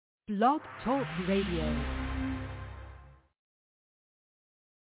Blog Talk Radio.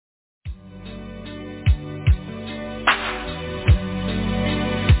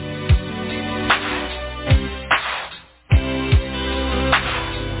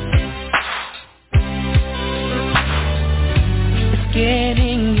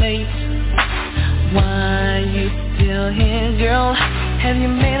 Getting late. Why you still here, girl? Have you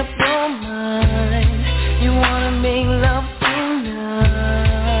made up your mind? You wanna make love tonight?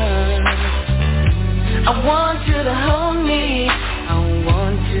 I want you to hold me. I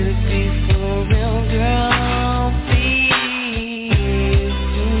want you to be for real, girl. Please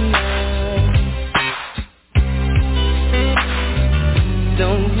tonight.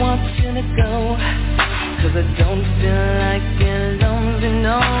 Don't want you to go, 'cause I don't feel like you're lonely,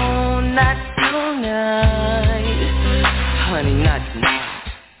 no, not tonight. Honey, not tonight.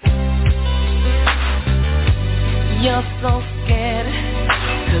 You're so scared,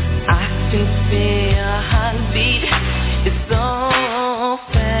 'cause I can see your heartbeat. It's so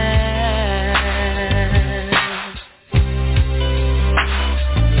fast.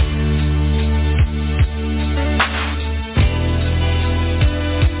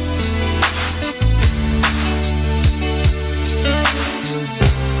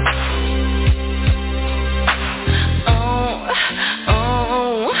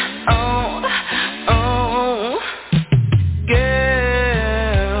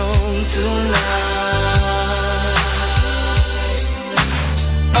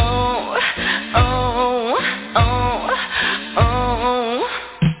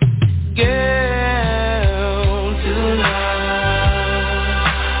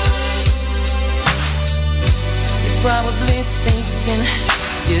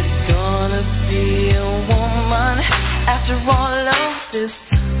 After all of this,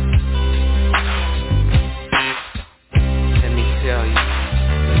 let me tell you,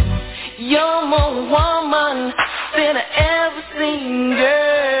 you're more woman than I ever seen,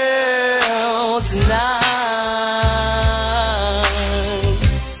 girl, tonight.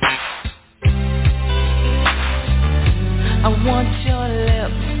 I want your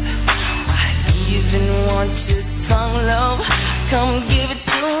lips, I even want your tongue, love. Come give it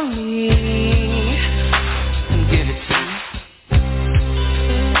to me. Give it to me.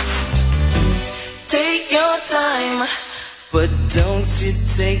 Take your time, but don't you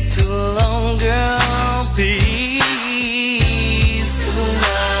take too long, girl, please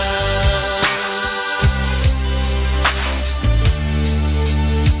tonight.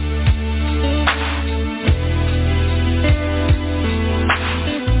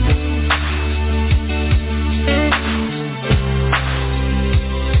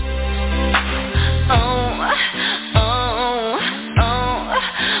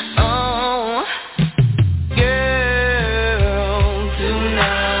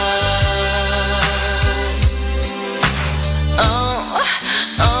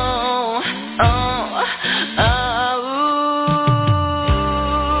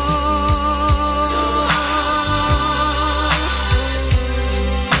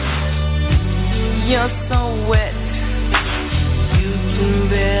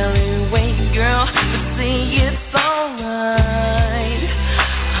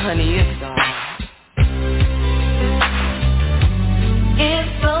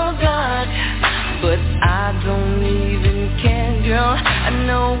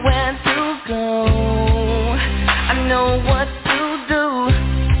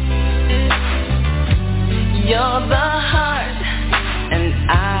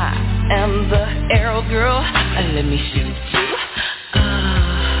 Let me shoot you.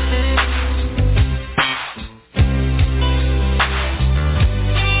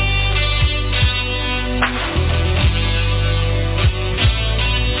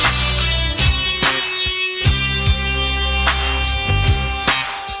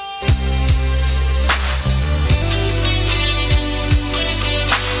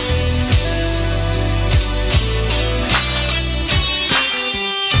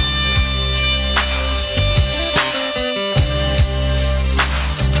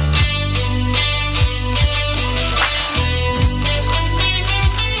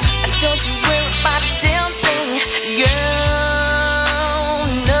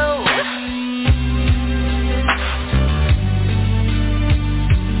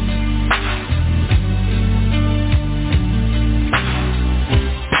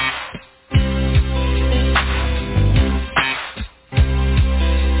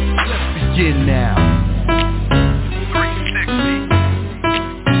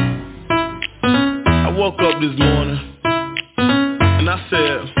 This morning, and I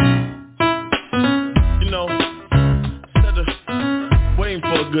said, you know, instead of waiting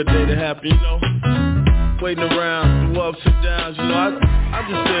for a good good day to happen, you know. Waiting around, through ups and downs, you know. I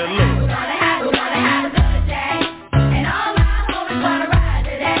just said, look. We're gonna have a good day, and all my homies wanna ride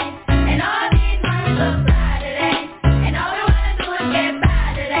today, and all these mommies look fly today, and all we wanna do is get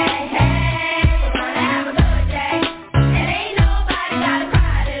by today. Hey, we're gonna have a good day, and ain't nobody gotta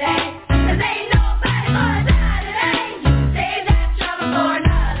cry today, 'cause ain't nobody gonna die today. You can save that trouble for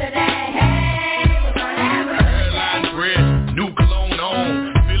another day. Hey, we're gonna have a good day. Airline fresh, new cologne on,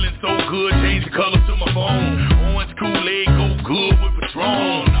 feeling so good, change the color to my phone. Orange Kool-Aid go good with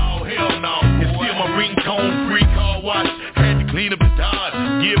Patron. Oh hell no, it's still my ringtone, free car wash. Had to clean up the Dodge,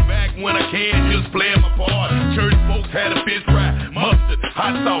 give back when I can, just playing my part. Church folks had a fish fry, mustard,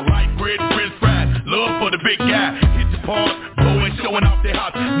 hot sauce, light bread, french fries. Love for the big guy, hit the park, blowing, showing off their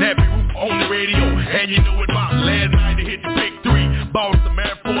house. Nappy roof on the radio, and you know it about last night they hit the big three. Bought some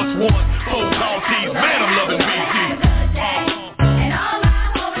Air Force One, 4 tall tees, man I'm loving BG. And all my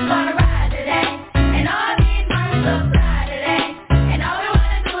homies wanna ride today, and all these mommies look fly today, and all we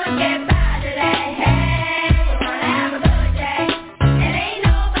wanna do is get by today. Hey, we're gonna have a good day, and ain't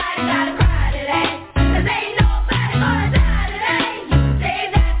nobody gotta cry today, 'cause ain't nobody gonna die today. You can save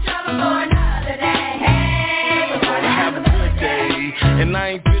that trouble for another day. Hey, we're gonna have a good day. And I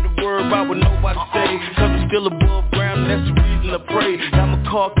ain't been to worry about what nobody say, 'cause I'm still above ground, and that's the reason I pray. Got my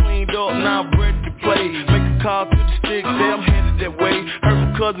car cleaned up, now I'm ready to play. Make a call to the stick, say I'm headed that way. Heard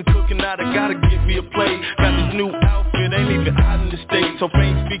my cousin cooking out, I gotta get me a plate. Got this new outfit, ain't even out in the States, so I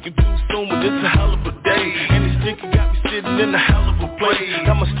ain't speaking too soon, but it's a hell of a day. And the sticker got me sitting in a hell of a place.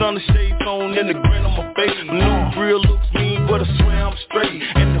 Got my stunner shades on and the grin on my face. My new grill looks mean, but I swear I'm straight.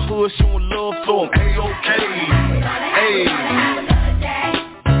 And the hood showing love, so I'm A-OK. Hey.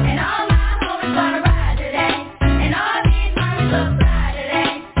 And all my homies wanna ride today, and all these mommies look fly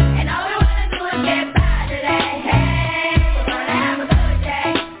today, and all we wanna do is get by today. Hey, we're gonna have a good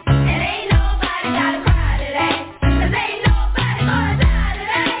day, and ain't nobody gotta cry today, 'cause ain't nobody gonna die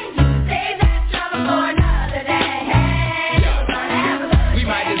today. You can save that trouble for another day. Hey, we're gonna have a good day. We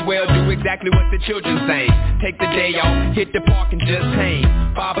might as well do exactly what the children say. Take the day off, hit the park and just hang.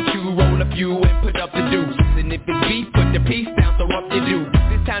 Barbecue, roll a few and put up the deuce. And if it's beef, put the piece down, throw up your deuce.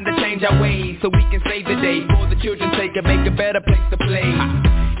 It's time to change our ways so we can save the day. For the children's sake and make a better place to play.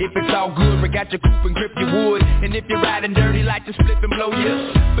 If it's all good, rig out your coupe and grip your wood. And if you're riding dirty, like to split and blow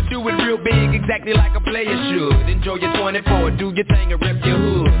you. But do it real big, exactly like a player should. Enjoy your 24, do your thing and rip your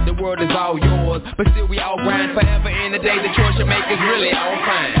hood. The world is all yours, but still we all grind forever. In the day, the choice you make is really all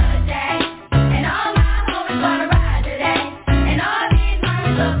fine. And all my homies wanna ride today, and all these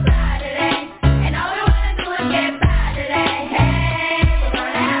mommies look fly today, and all we wanna do is get by today. Hey, we're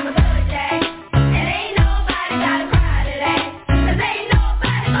gonna have a good day, and ain't nobody gotta cry today, 'cause ain't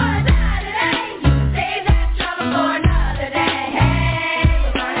nobody gonna die today. You can save that trouble for another day. Hey,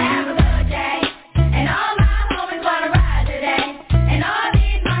 we're gonna have a good day, and all my homies wanna ride today, and all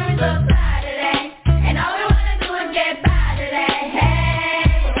these mommies look fly today, and all we wanna do is get by today. Hey,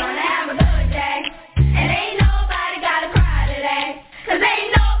 we're gonna have a good day, and ain't nobody gotta cry today, 'cause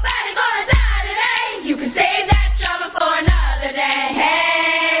ain't nobody gonna die today. You can save that trouble for another day.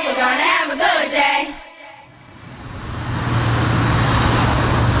 Hey, we're gonna have a good day.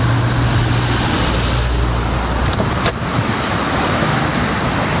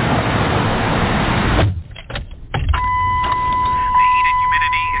 The heat and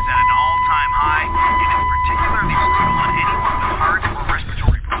humidity is at an all-time high, and it's particularly brutal on anyone with heart or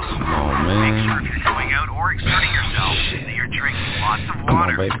respiratory problems. Oh, man. Make sure if you're going out or exerting yourself that you're drinking lots of Come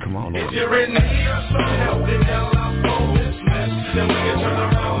water. on, baby, come on, Lord. If you're in need of some help, then yell out for this mess. Then we can turn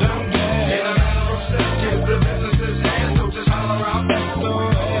around down there. In a matter of seconds, the business's hands, so just holler out that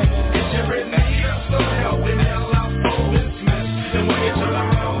door. If you're in need of some help, then yell out for this mess. Then we can turn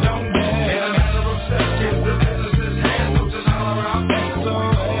around down there. In a matter of seconds, the business's hands, so just holler out that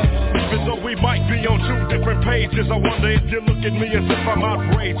door. Even though we might be on 2 different pages, I wonder if you look at me as if I'm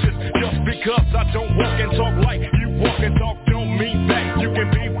outrageous. Just because I don't walk and talk like you walk and talk don't mean that you can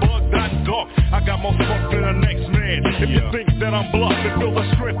be bugged out dark. I got more smoke than the next man. If you think that I'm bluffing, feel the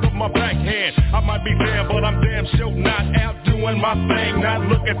strength of my backhand. I might be there, but I'm damn sure not out doing my thing, not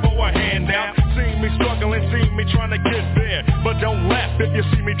looking for a handout. See me struggling, see me trying to get there, but don't laugh if you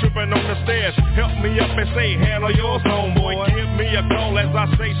see me tripping on the stairs. Help me up and say, handle yours, homeboy. Give me a call as I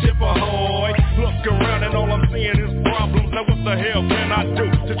say, ship ahoy. Look around and all I'm seeing is problems. Now what the hell can I do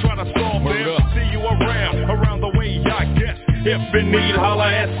to try to solve them? See you around the way I guess. If in need,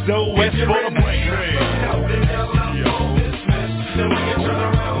 holla at SOS for the break. Then we can turn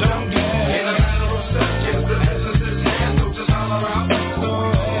around down there. In a matter of seconds, the business's hands, so just holler out that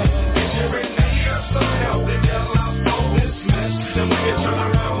door. If you're in need of some help, then yell out for this mess. Then we can turn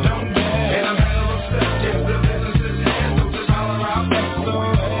around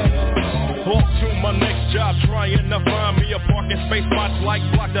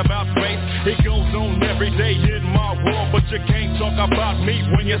about space. It goes on every day in my world, but you can't talk about me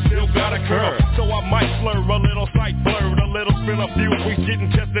when you still got a curl. So I might slur a little, sight blurred a little, spend a few weeks getting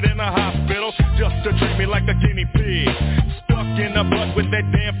tested in a hospital just to treat me like a guinea pig. Stuck in the butt with that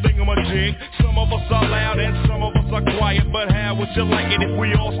damn thingamajig. Some of us are loud and some of us are quiet, but how would you like it if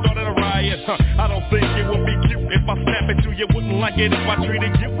we all started a riot? I don't think it would be cute if I snap at you. You wouldn't like it if I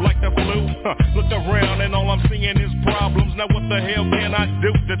treated you like the flu. Look around and all I'm seeing is problems. Now what the hell can I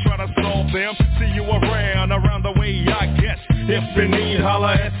do to try to solve them? See you around the way I guess. If you need,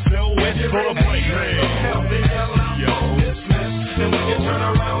 holla at SOS for the break, man. Yo. Then we can turn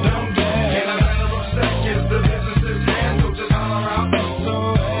around them bad. In a matter of seconds, the business is handled. Just holler out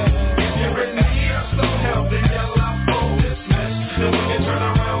SOS. If you're in need of some help, then yell out for this mess. Then we can turn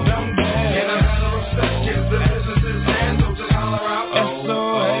around them bad. In a matter of seconds, the business is handled. Just holler out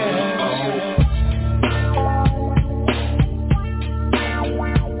SOS.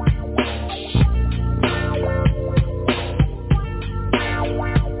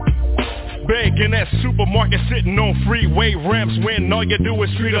 In that supermarket sitting on freeway ramps when all you do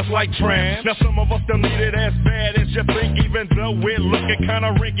is treat us like tramps. Now some of us don't need it as bad as you think, even though we're looking kinda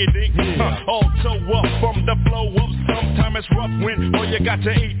rinky-dink. All toe up from the flow up. Sometimes it's rough when all you got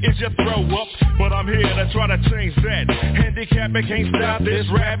to eat is your throw up. But I'm here to try to change that. Handicapping can't stop this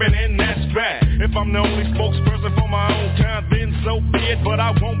rapping, and that's bad. If I'm the only spokesperson for my own kind, then so be it, but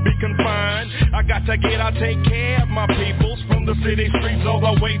I won't be confined. I got to take care of my peoples, from the city streets all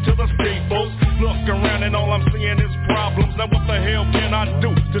the way to the steeples. Look around and all I'm seeing is problems. Now what the hell can I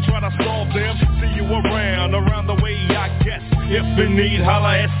do to try to solve them? See you around the way I guess. If you need,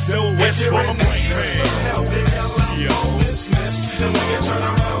 holla at SOS for the break, man. Yo. Then we can turn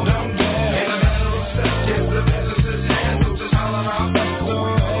around them bad. In a matter of seconds, the business is handled. Just holler out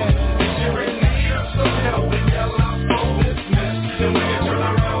SOS. If you're in need of some help, then yell out for this mess. Then we can turn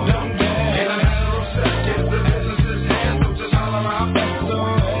around them bad. In a matter of seconds, the business is handled. Just holler out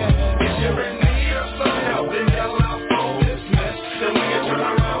SOS. If you're in need of some help, then yell out for this mess. Then we can turn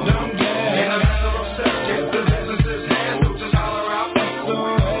around them bad. In a matter of seconds, the business is handled. Just holler out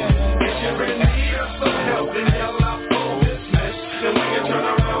SOS. If you're in need of some help, then yell out for this mess. Then we can turn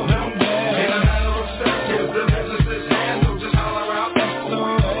around them bad. In a matter of seconds, the business is handled. Just holler out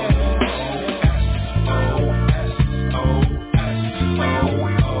SOS.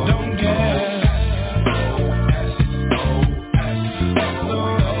 Don't get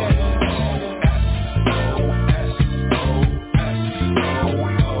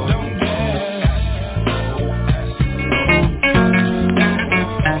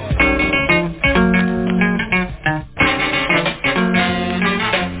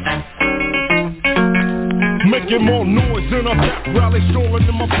making more noise than a back rally, strolling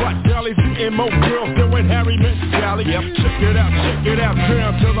in my black valley, beating more girls than when Harry met Sally. Yep. Check it out,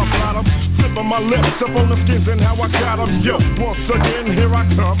 down to the bottom. Flipping my lips up on the skins and how I got them. Yo, once again, here I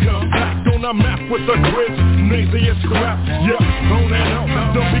come. Back on the map with the quiz, naziest crap. Yeah, on and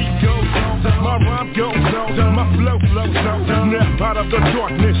on, the beat goes on, my rhyme goes on, my flow flows on. Now out of the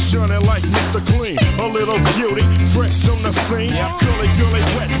darkness, shining like Mr. Clean. A little beauty, fresh on the scene. Curly,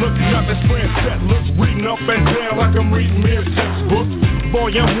 wet, looking up and spraying set. Looks reading up and down like I'm reading me a textbook.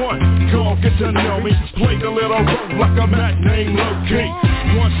 Boy, I'm one, call, get to know me. Played a little role like a Mac named Low-Key.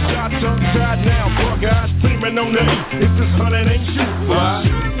 One shot, tongue-tied now, bug eyes, beaming on the E. It's this honey named Shoot Fly.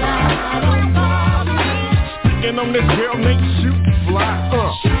 Speaking on this girl named Shoot Fly.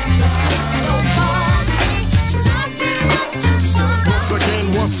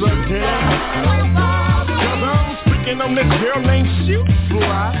 Once again. Cause I'm speaking on this girl named Shoot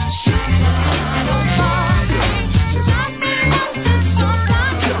Fly.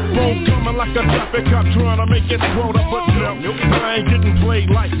 Coming like a traffic cop trying to make it quota, but no, I ain't getting played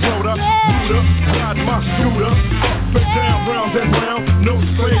like soda. Boot up, ride my scooter, up and down, round and round. No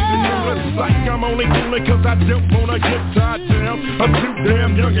slaves and no looks like I'm only fooling cause I don't wanna get tied down. I'm too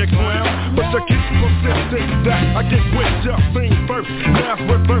damn young, you clown. But to keep persistent that I get with your thing first. Now it's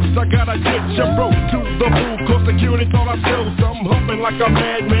reverse, I gotta get your bro to the pool. Cause security thought I stole something, humping like a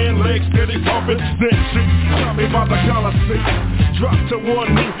madman, legs steady pumping. Then she shot me by the collar seat. Drop to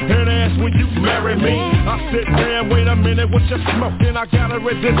one knee and ask, will you marry me? I said, damn, wait a minute, what you smoking? I got her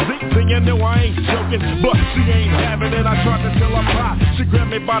at this seat, and you know I ain't joking. But she ain't having it, I tried to tell her pie. She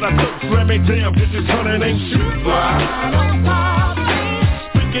grabbed me by the throat, slammed me down, get this honey named Shoot Fly.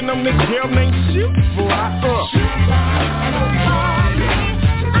 Speaking on this girl named Shoot Fly.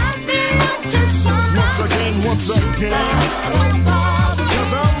 Once again.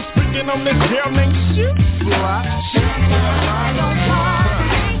 Cause I'm speaking on this girl named Shoot Fly.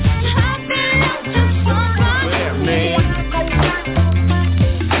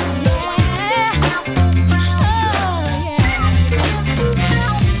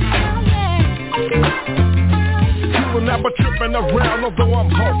 around, although I'm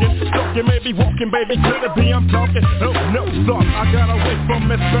hawking. Stalking, maybe walking, baby, could it be I'm talking? Oh, no, stop, I got away from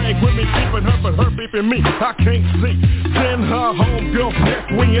this thing with me keeping her, but her beeping me, I can't see. Send her home, girls, neck,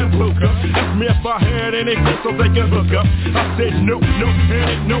 we and Luca. Ask me if I had anything so they can hook up. I said no,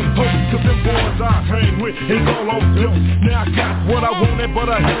 ain't no hope, cause them boys I hang with is all on dope. Now I got what I wanted, but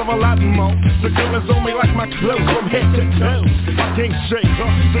a hell of a lot more. The girl is on me like my clothes from head to toe. I can't shake her,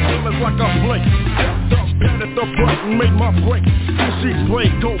 the girl is like a flake. Stepped up, patted the button, made my break. And she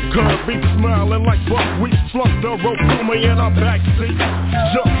played go curvy, smiling like buckwheat. Flunked the rope through me in her backseat.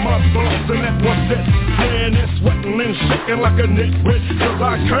 Jumped my thumbs and that was it. Man, it's sweating and shaking like a nitwit. Cause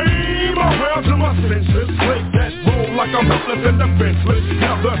I came around to my senses. Played that role like I'm helpless and defenseless.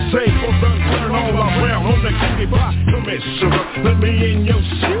 Now the tables done turn all around on the cutie pie. Come here, sugar, let me in your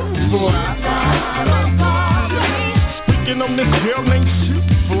shoes, boy. Speaking on this girl named Shoot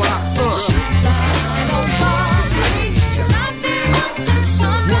Fly.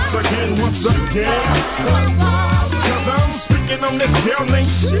 Once again, cause I'm speaking on this girl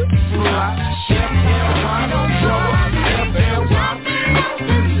named Shoot Fly.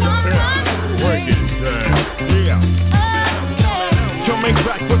 Break it down, yeah. Coming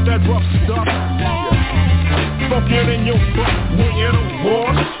back with that rough stuff. Funkin' in your butt when you don't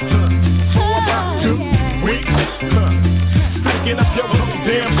wash. For about 2 weeks. Picking up your whole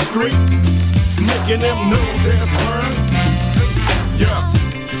damn street. Making them know they're burned. Yeah.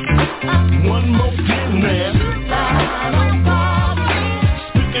 One more thing, man.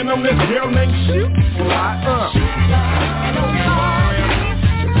 Speaking on this girl named Shoot Fly.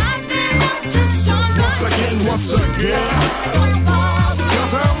 Once again.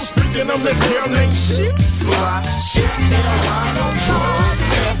 Cause I'm speaking on this girl named Shoot Fly.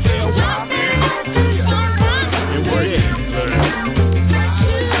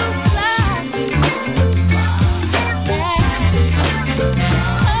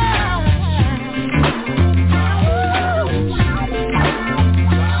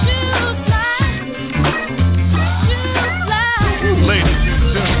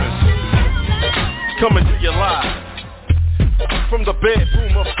 Coming to you live from the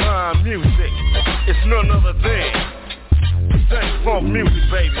bedroom of fine music. It's none other than Stank Funk Music,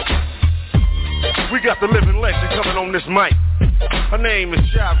 baby. We got the living legend coming on this mic. Her name is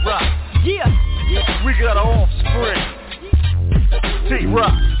Shy Rock. Yeah. We got our offspring,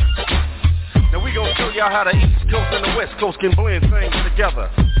 T-Rock. Now we gonna show y'all how the East Coast and the West Coast can blend things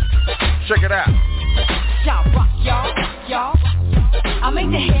together. Check it out. Shy Rock, y'all. I make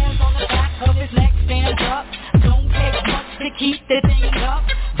the hairs on the back of his neck stand up. Don't take much to keep the thing up.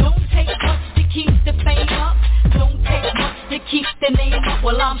 Don't take much to keep the fame up. Don't take much to keep the name up.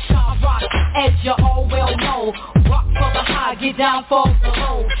 Well, I'm Shy Rock, as you all well know. Rock for the high, get down for the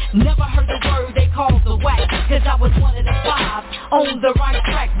low. Never heard the word they call the whack, cause I was one of the 5 on the right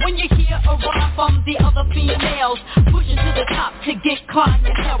track. When you hear a rhyme from the other females, pushing to the top to get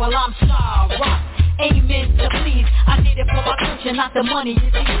clientele. Well, I'm Shy Rock, aiming to please. I did it for my culture, not the money you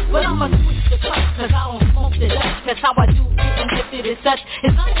see. But I'ma switch the cut, cause I don't smoke the dust. Cause how I do getting lifted as such.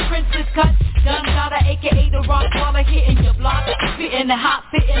 It's not the princess cut. Done got a aka the rock while I hitting your block. Spitting the hot,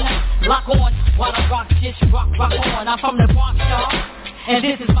 fitting the lock on. While I rock, just rock on. I'm from the Bronx, y'all. And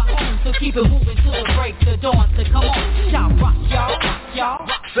this is my home, so keep it moving till the break of dawn. So come on, shout rock, y'all.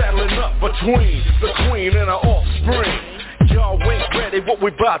 Saddling up between the queen and her offspring. Y'all ain't ready, what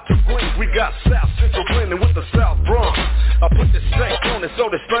we about to bring. We got South Central blending with the South Bronx. I put the stank on it so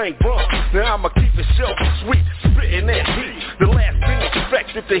this thing bump. Now I'ma keep it short and sweet, spitting that heat. The last thing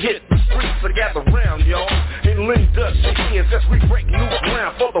expected to hit the streets. So gather round, y'all, and lend us your ears as we break new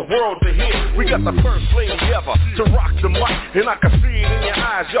ground for the world to hear. We got the first lady ever to rock the mic, and I can see it in your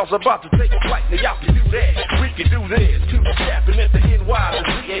eyes. Y'all's about to take flight. Now y'all can do that, we can do this. Two stepping at the NY, the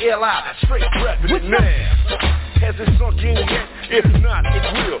C-A-L-I, straight repping it now. Has it sunk in yet? If not, it's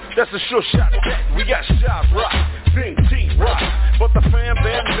real. That's a sure shot bet. We got Shy Rock, then T-Rock. But the fan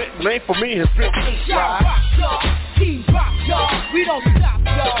band nickname for me has been Shy Rock, y'all, T-Rock, y'all. We don't stop,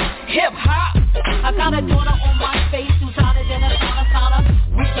 y'all. Hip-hop. I got a daughter on my face who's hotter than a sauna.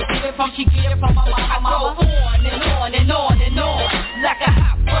 We can get it from, she get it from my mama. I go on and on and on and on. Like a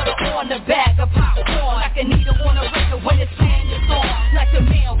hot butter on the bag of popcorn. Like a needle on a record when it's playing your song. Like the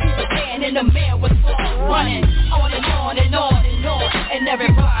man who was playing and the man was born. Running on and on and on and on. And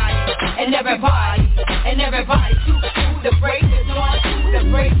everybody to the break of dawn, to the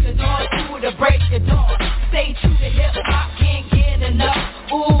break of dawn, to the break of dawn. Stay true to hip-hop, can't get enough.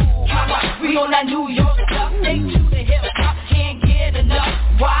 Ooh, we on that New York stuff. Stay true to hip-hop, can't get enough.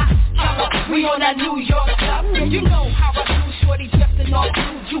 Why? We on that New York stuff. You know how I do, shorty dressing all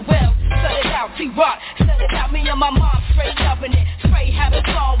blue. You well, set it out, T-Rock, set it out, me and my mom straight loving it. Straight having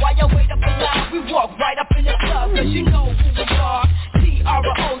fun while you wait up in line. We walk right up in the club, cause you know who we are.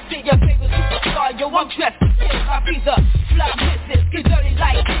 T-R-O-C, your favorite superstar. Yo, I'm dressed to kill. I be the fly misses, get dirty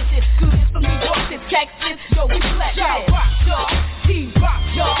like dishes. Do this for New York to Texas. Yo, we flat out rock, y'all. T-Rock,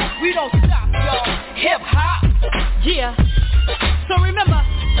 y'all. We don't stop, y'all. Hip-hop. Yeah. So remember,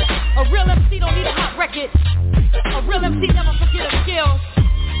 a real MC don't need a hot record. A real MC never forget her skills.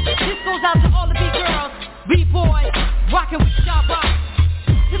 This goes out to all the B-girls, B-boys, rockin' with Sha Rock.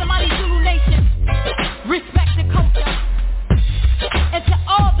 To the mighty Zulu Nation, respect the culture. And to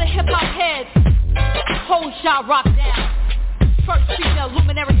all the hip-hop heads, hold Sha Rock down. First female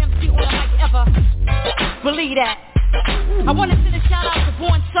luminary MC on the mic ever. Believe that. I want to send a shout out to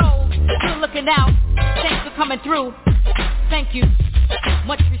Born Soul. Still looking out. Thanks for coming through. Thank you.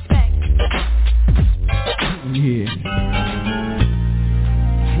 Much respect. Yeah.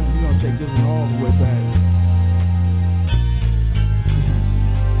 We're gonna take this one all the way back.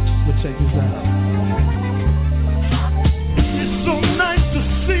 But check this out. It's so nice to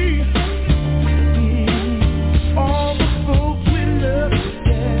see all the folks we love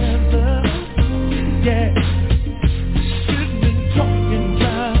together. Yeah. Sitting and talking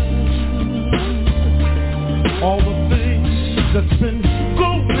about all the things that's been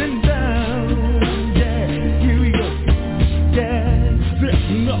going down. Yeah, here we go. Yeah,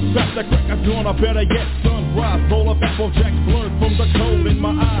 sitting up at the crack of dawn, or better yet, sunrise. Roll up Applejack blurred from the cold in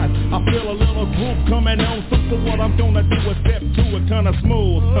my eyes. I feel a little groove coming on, so what I'm gonna do is step to it kinda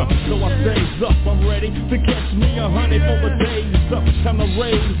smooth. So I stays up, I'm ready to catch me 100 for the days up. Time to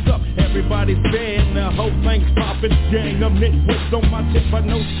raise up, everybody's there and the whole thing's popping. Gang of nitwits on my tip, but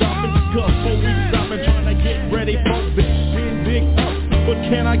no stopping. Cause police stopping, trying to get ready for this. Dig up, but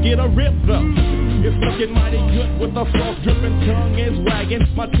can I get a rip up? It's looking mighty good with a soft dripping, tongue is wagging,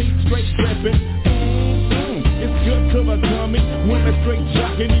 my teeth straight dripping. It's good to the tummy, women straight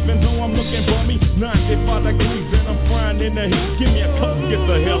jocking, even though I'm looking bummy. 95 degrees and I'm frying in the heat. Give me a cup, get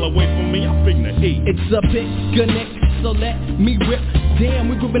the hell away from me, I'm fixing to eat. It's a big connect, so let me rip.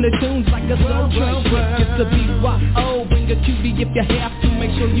 Damn, we grouping the tunes like a soul train. It's the beat rock, oh, bring a cutie if you have to.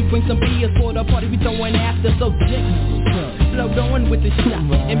 Make sure you bring some beers for the party we throwing after. So flow going with the shot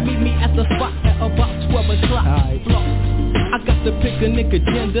and meet me at the spot at about 12 o'clock. I got the picnic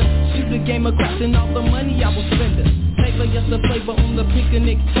agenda. Shoot the game of craps and all the money I will spend it. Flavor, yes, the flavor on the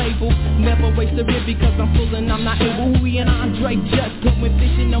picnic table. Never waste a rib because I'm full and I'm not able. We and Andre just going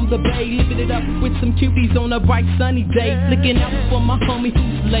fishing on the bay. Living it up with some cuties on a bright sunny day. Looking out for my homie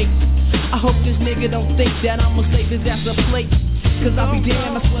who's late. I hope this nigga don't think that I'ma save his ass a plate. Cause I'll be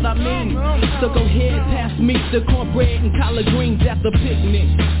damn, that's what I mean. So go ahead, pass me the cornbread and collard greens at the picnic.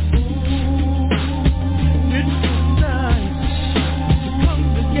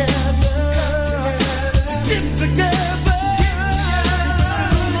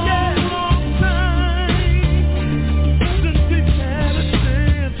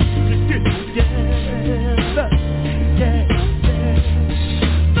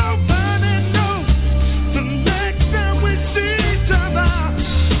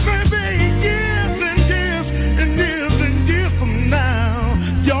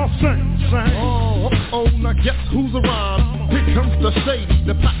 Guess who's around? Here comes the shady,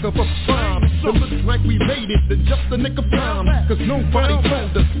 the pack of a crime. It looks like we made it in just the nick of time. Cause nobody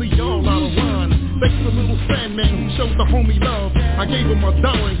told us, see y'all out of line. Thanks to little Sandman who showed the homie love. I gave him $1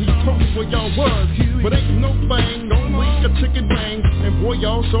 and he told me where y'all was. But ain't no thing, only a chicken wing. And boy,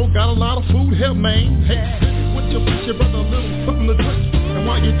 y'all sure got a lot of food here, man. Hey, with your picture, brother, a little something to drink. And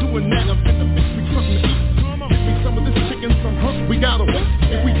while you're doing that, I'm finna fix me something to eat. Give me some of this chicken, some hump, we gotta wait.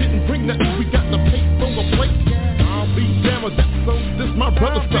 If we didn't bring nothing, we got the plate on the plate. I'll be damn with that, so this my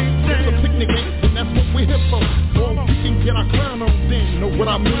brother's stuff. It's a picnic game, and that's what we're here for. Or we can get our crown on then, know what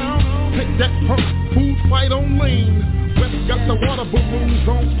I mean? Take that pump, food fight on lean. West got the water balloons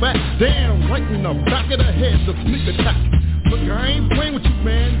on fat. Damn, right in the back of the head, the sneak attack. Look, I ain't playing with you,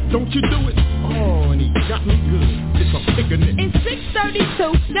 man, don't you do it. Oh, and he got me good, it's a picnic. In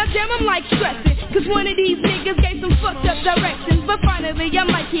 632, now damn I'm like stressing. Cause one of these niggas gave some fucked up directions. But finally I'm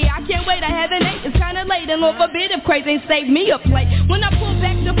like, yeah, I can't wait, I have an 8. It's kinda late and off a bit of crazy and saved me a plate. When I pulled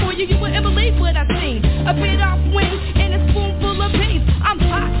back the for you wouldn't believe what I seen. A bit off wing and a spoonful of beans. I'm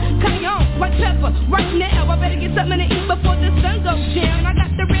hot, cayenne, white pepper, right now. I better get something to eat before the sun goes down. I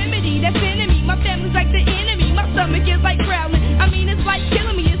got the remedy, that's enemy. My family's like the enemy, my stomach is like growling. I mean it's like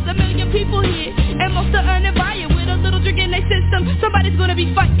killing me, it's a million people here. And most are uninvited with a little drink in their system. Somebody's gonna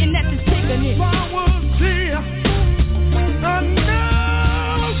be fighting at this picnic. If I was here, I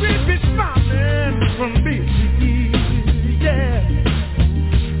know we'd be smiling from me. Yeah.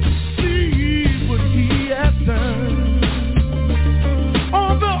 See what he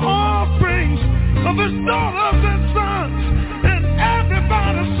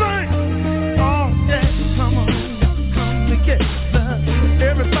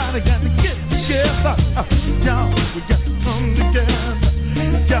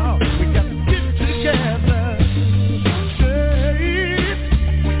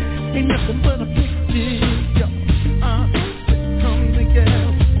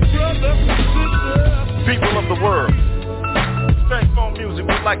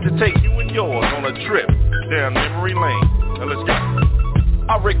like to take you and yours on a trip down memory lane. Now let's go.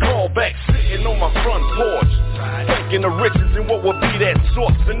 I recall back sitting on my front porch, thinking of riches and what would be that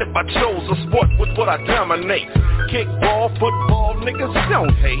source. And if I chose a sport, with what I dominate? Kickball, football, niggas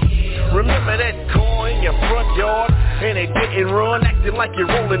don't hate. Remember that car in your front yard, and it didn't run, acting like you're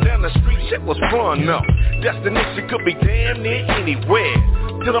rolling down the street. Shit was fun, no. Destination could be damn near anywhere.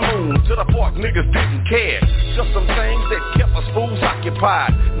 To the moon, to the park, niggas didn't care. Just some things that kept us fools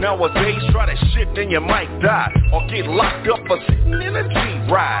occupied. Nowadays, try that shit, then you might die, or get locked up for sitting in a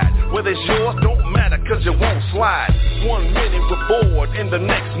Jeep ride. Whether it's yours, don't matter, cause you won't slide. 1 minute we're bored, and the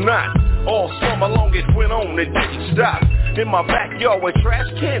next not. All summer long it went on, it didn't stop. In my backyard with trash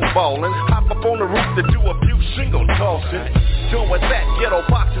can ballin', hop up on the roof to do a few shingle tossing. Done with that, ghetto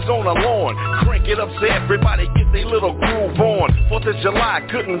boxes on the lawn. Crank it up so everybody get their little groove on. 4th of July,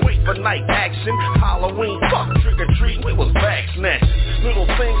 couldn't wait for night action. Halloween, fuck trick-or-treat, we was bag snatching. Little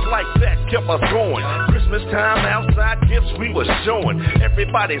things like that kept us going. Christmas time, outside gifts we was showing.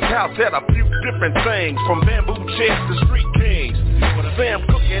 Everybody's house had a few different things, from bamboo chairs to street kings. Sam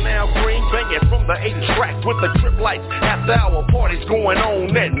cooking Al Green, banging from the 8-track with the trip lights. After our parties going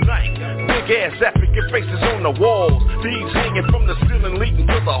on that night. Big ass African faces on the walls, beads hanging from the ceiling leading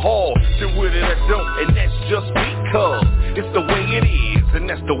to the hall. Then with it or don't, and that's just because it's the way it is, and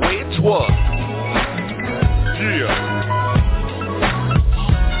that's the way it was. Yeah.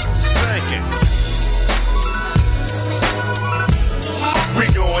 Stankin. We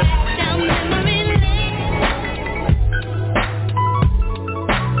going.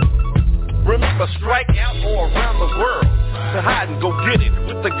 Remember strike out or around the world, to hide and go get it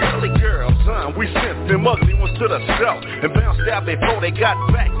with the girly girls, we sent them ugly ones to the show and bounced out before they got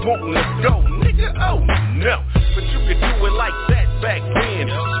back wanting to go. Nigga, oh no, but you could do it like that back then,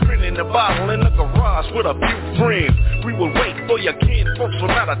 spinning the bottle in the garage with a few friends. We would wait for your kin folks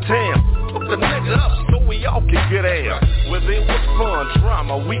from out of town, hook the nigga up so we all could get out. Whether it was fun,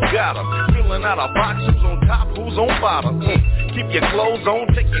 drama, we got them, filling out a box, who's on top, who's on bottom. Keep your clothes on,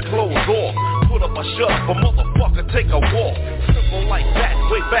 take your clothes off. Put up a shut up, a motherfucker, take a walk. Simple like that,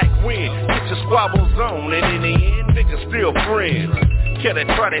 way back when. Get your squabbles on, and in the end, niggas still friends. Can I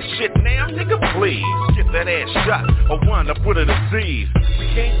try that shit now, nigga, please? Get that ass shot, or wind up with a disease.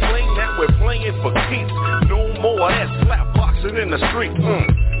 We can't claim that we're playing for keeps. No more of that slap boxing in the street.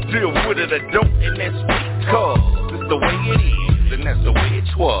 Deal with it or don't, and that's because it's the way it is, and that's the way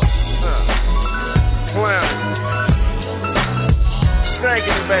it was. Clown. Thank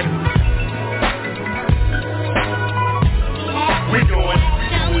you, baby. We going.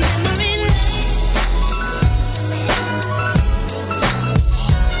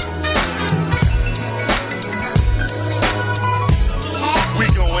 We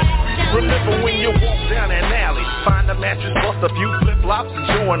going. Remember when you walk down an alley, find a mattress, bust a few flip-flops, and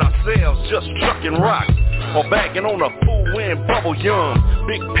join ourselves just trucking rocks, or bagging on a full wind bubble yum.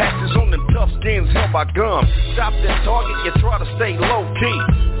 Big patches on them tough skins held by gum. Stop that target, you try to stay low-key.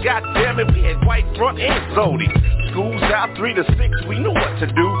 God damn it, we had white front and Zodi. School's out 3 to 6, we knew what to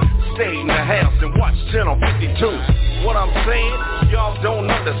do. Stay in the house and watch Channel 52. What I'm saying, y'all don't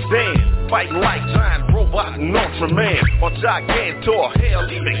understand. Fighting like giant robot and Ultraman, or Gigantor, hell,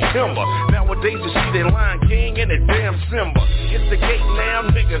 even Kimber. Nowadays you see that Lion King and the damn Simba. It's the gate now,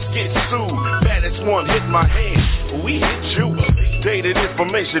 niggas get sued. Baddest one hit my hand, we hit you. Dated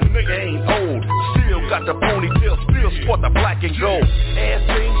information, nigga ain't old. Still got the ponytail, still sport the black and gold. As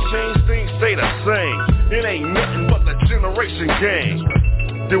things change, things stay the same. It ain't nothing but the generation game.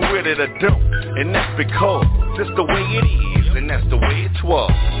 Do with it or don't, and that's because it's the way it is, and that's the way it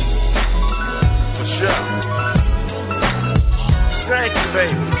was. For sure. Thank you,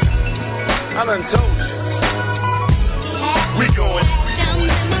 baby. I done told you. We going.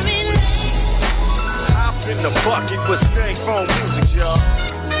 Hop in the bucket with stank phone music, y'all.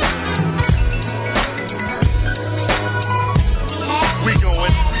 We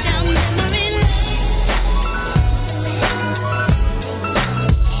going.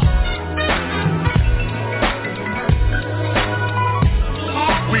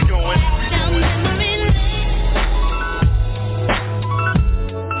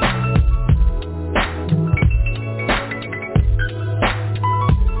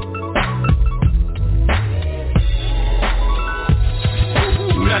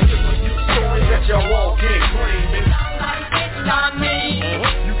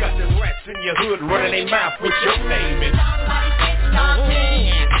 Running their mouth with your name in.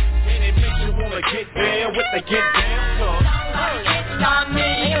 And it makes you wanna get down with the get down song.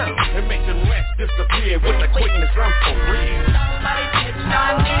 It makes the rest disappear with the quickness, I'm for real.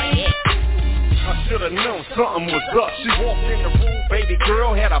 I should've should've known something was up. She walked in the room, baby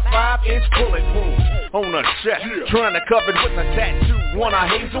girl had a 5-inch bullet wound on her chest, trying to cover it with a tattoo. One eye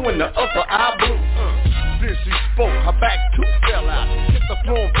hazel and the other eye blue. Then she spoke, her back tooth fell out, hit the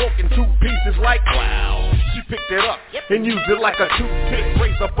floor and broke in 2 pieces like wow. She picked it up and used it like a toothpick.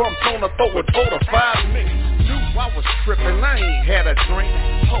 Razor bumps on her throat with 4 to 5 minutes. Knew I was tripping, I ain't had a drink.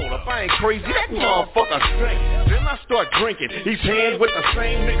 Hold up, I ain't crazy, that motherfucker stink. Then I start drinking, he's hand with the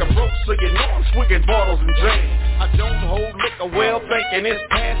same nigga broke, so you know I'm swigging bottles and James. I don't hold liquor well, thinking it's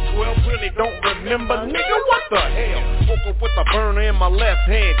past 12, really don't remember, nigga, what the hell? Woke up with a burner in my left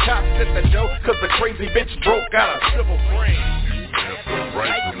hand, cops at the door, cause the crazy bitch broke out a civil frame.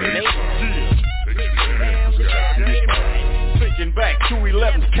 Thinking back,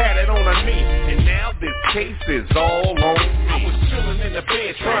 211's tatted on her knee, and now this case is all on me. I was chilling in the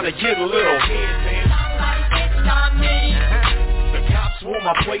bed trying to get a little head, man. The cops want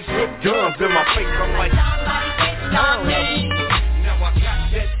my place with guns in my face. I'm like, now I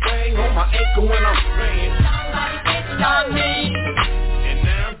got that thing on my ankle when I'm saying, and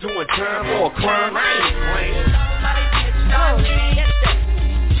now I'm doing time for a crime I ain't playing.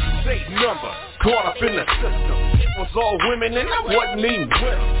 State number, caught up in the system. It was all women and I wasn't even with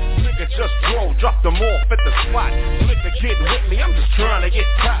them. Nigga just drove, dropped them off at the spot. Nigga getting with me, I'm just trying to get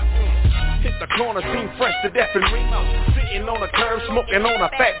top. Hit the corner, seen fresh to death in Remo. Sitting on the curb, smoking on a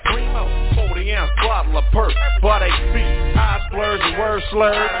fat primo. 40-ounce bottle of perk, by they feet. Eyes blurred and words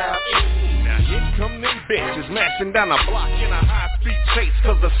slurred. Now here come them bitches, mashing down the block in a high-speed chase,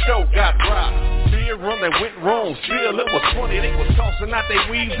 cause the show got robbed. Beer run that went wrong, still it was funny. They was tossing out their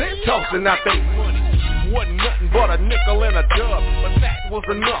weaves and tossing out their money. Wasn't nothing but a nickel and a dub, but that was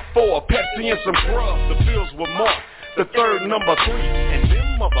enough for a Pepsi and some grub. The bills were marked, the third number 3, and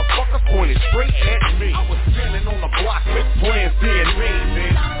them motherfuckers pointed straight at me. I was standing on the block with plans being made,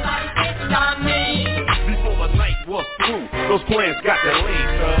 man. Before the night was through, those plans got delayed,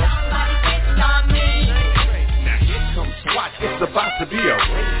 cuz. Now here comes SWAT, it's about to be a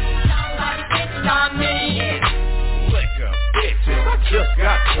raid. Liquor, bitches, I just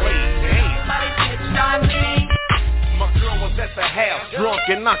got played, damn. My girl was at the house, drunk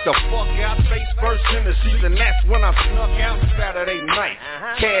and knocked the fuck out. Face first in the sheets, and that's when I snuck out Saturday night.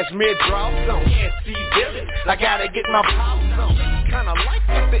 Cashmere draws on, SC Billy. I gotta get my pals on. Kinda like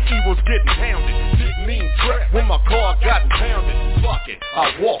that the E was getting pounded. Didn't mean trip when my car got pounded. Fuck it,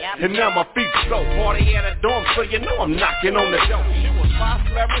 I walked, and now my feet so. Party at a dorm, so you know I'm knocking on the door. It was my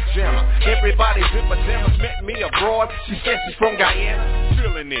favorite jammer. Everybody's in pajamas, met me abroad. She said she's from Guyana.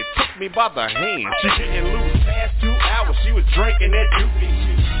 Feeling it, took me by the hand. She didn't lose past 2 hours. She was drinking that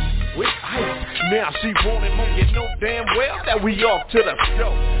doobie with ice. Now she wanted more, you know damn well that we off to the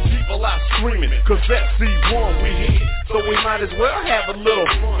show. People out screaming, cause that's C1 we hit, so we might as well have a little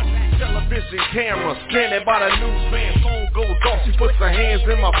fun. Television camera, standing by the newsman. Phone goes off, she puts her hands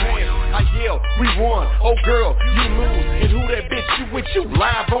in my pants. I yell, we won, oh girl, you lose. And who that bitch you with, you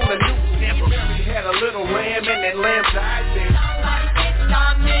live on the news. Now Mary had a little lamb and that lamb died there.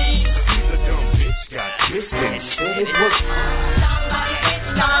 The dumb bitch got kissed and said it was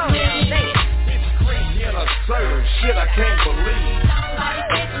it's crazy and absurd, shit I can't believe.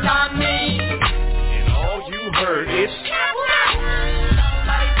 And all you heard is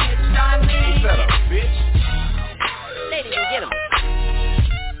is that a bitch? Ladies and gentlemen,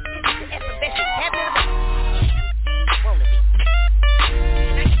 this is the effervescent cabinet of wannabe.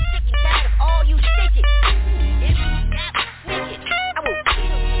 And I get sick and tired of all you snitches. If you got snitches.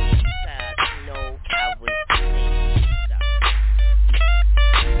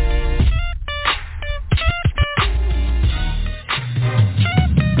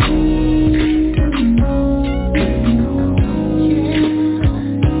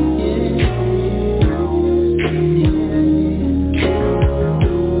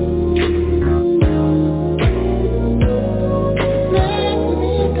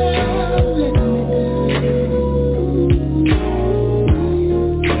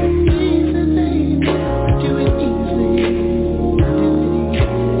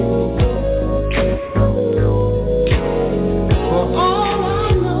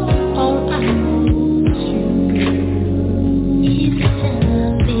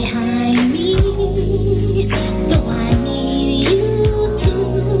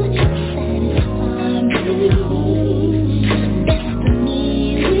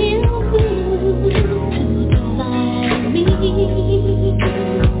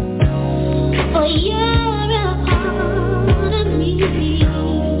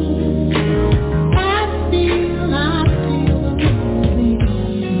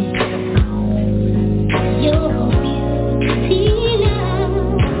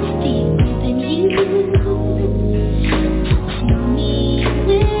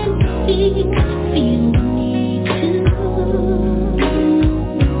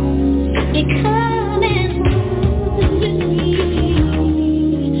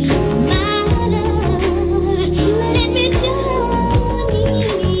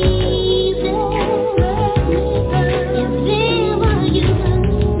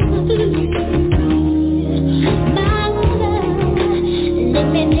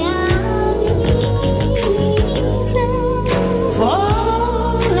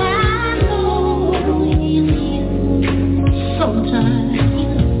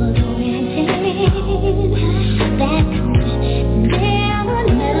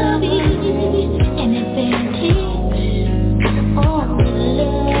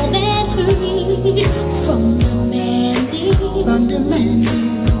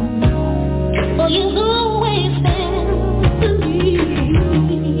 You always stand for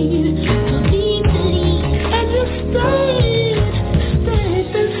me.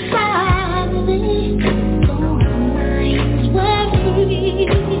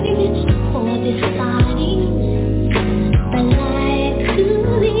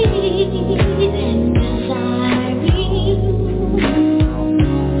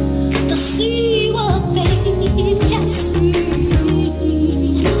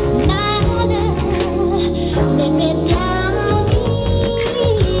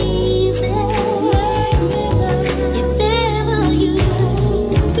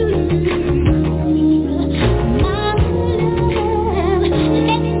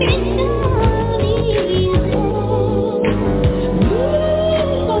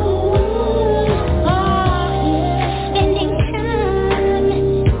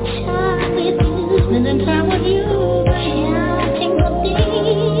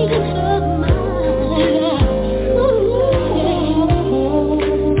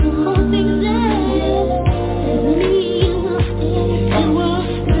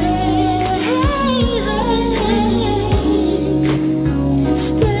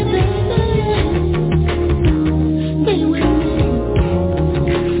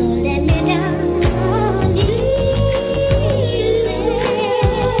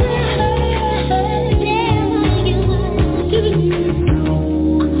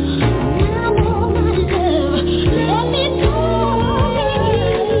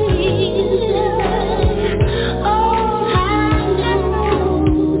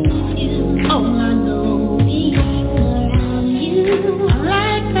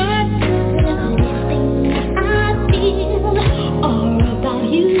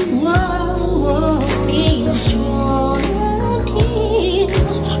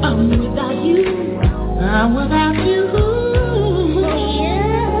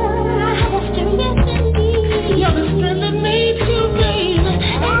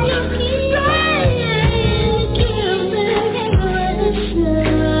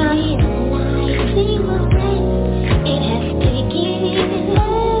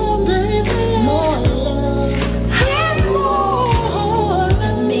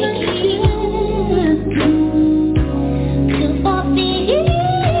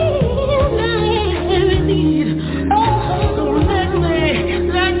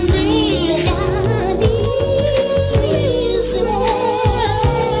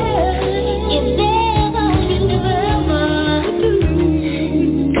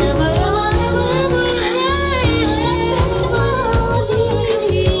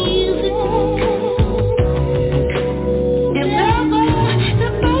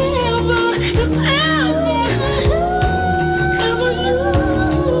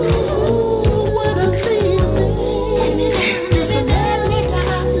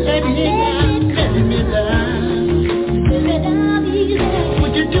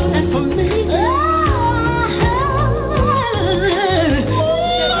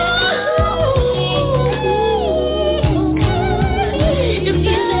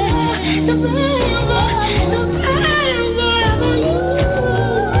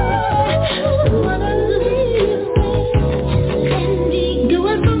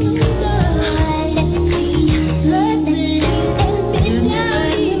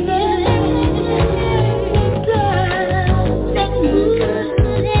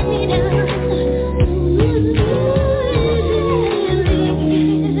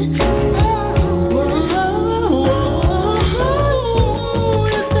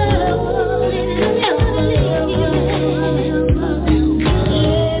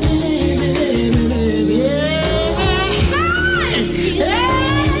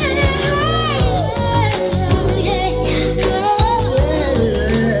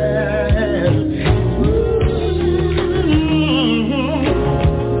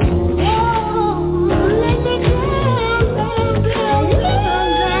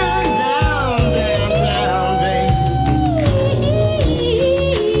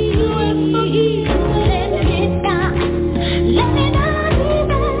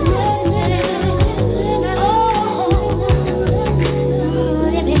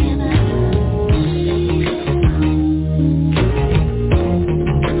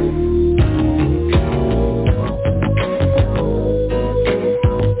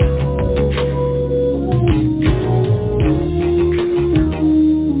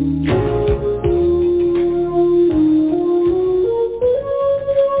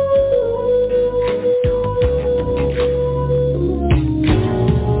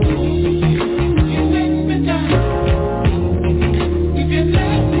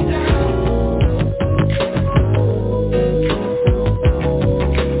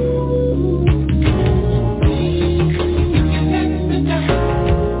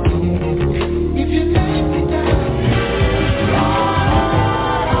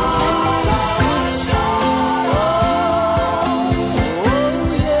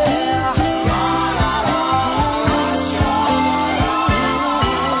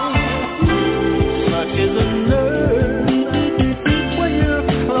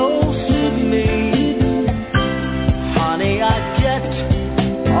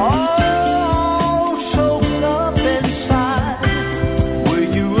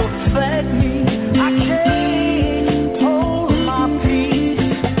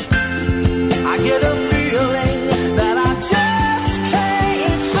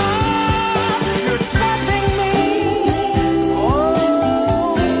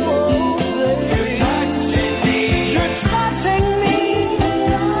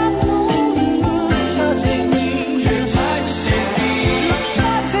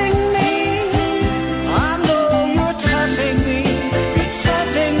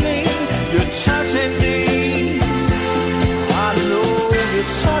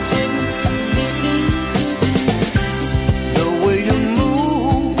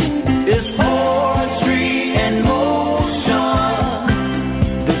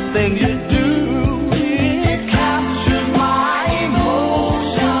 things you do. It captures my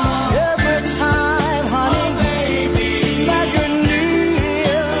emotion every time, honey. Oh, baby, that you're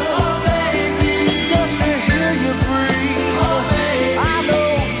near. Oh, baby, just to hear you breathe. Oh, baby, I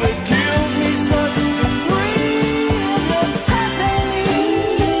know it gives me such a thrill. You're touching me.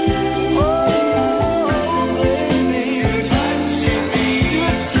 Oh, baby, you're touching me.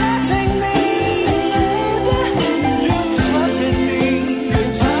 You're touching me. You're touching me.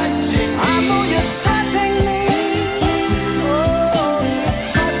 You're touching me. I know you're touching me. Oh, you're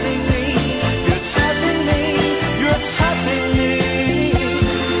touching me. You're touching me. You're touching me.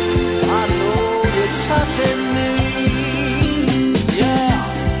 I know you're touching me. Yeah.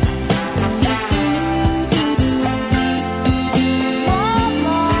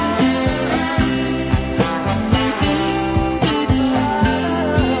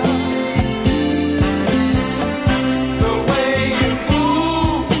 The way you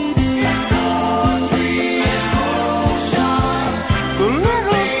move, poetry in motion. The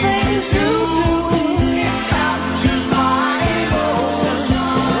little things you do, it captures my emotion.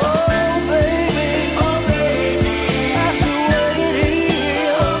 Oh, baby, that's the way it is.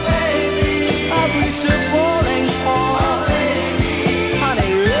 Oh, baby, I reach a falling point.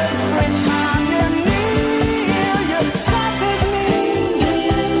 Honey, every time you're near, you're touching me.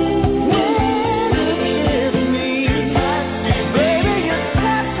 When you kiss me, baby, you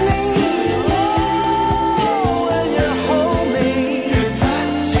touch me. Oh, when you hold me,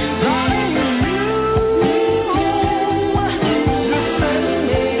 darling, you're touching me.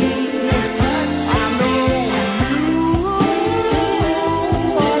 I know you,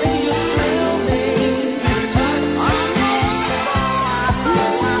 honey, you thrill me.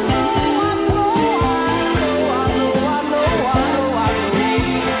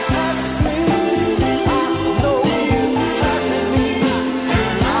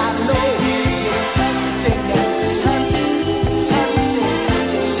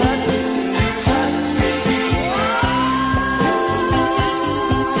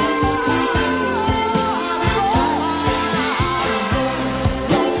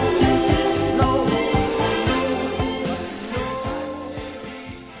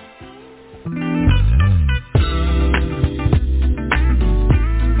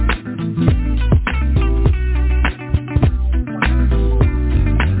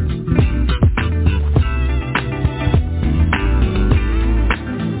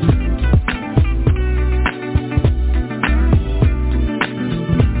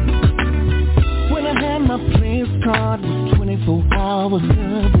 When I had my place card, was 24 hours of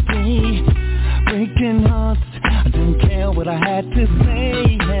the day. Breaking hearts, I didn't care what I had to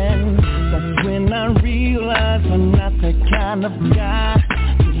say. And that's when I realized I'm not the kind of guy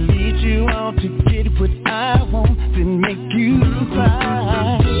to lead you on to get what I want, then make you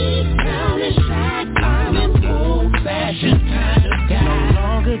cry. Down inside, I'm an old-fashioned kind of guy. No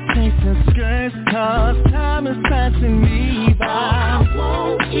longer chasing skirts, cause time is passing me by. All I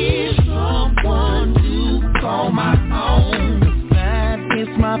want is someone to call my own. That is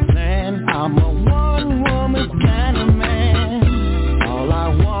my plan. I'm a one-woman kind of man. All I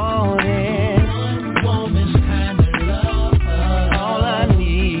want is one woman's kind of love. All I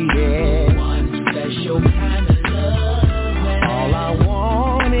need is one special kind of love. All I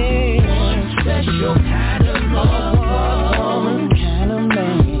want is one special kind of love. One woman's kind of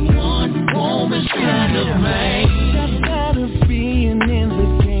man. One woman's kind of man. That's part of being in the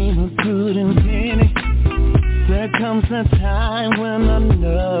game of good and plenty. There comes a time when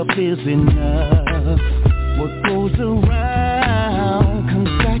enough is enough. What goes around comes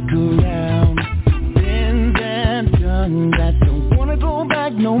back around. Been there, done that. Don't wanna go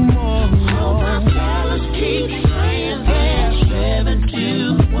back no more. All my fellas keep saying they're 7 to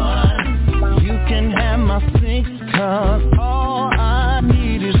 1. You can have my 6, cause all I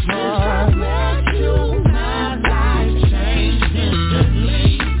need is one. My life changed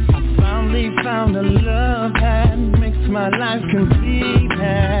instantly. I finally found a love that makes my life complete.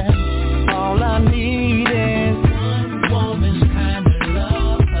 And all I need is one woman's kind of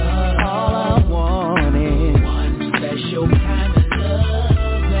love. All I want is one special kind of love.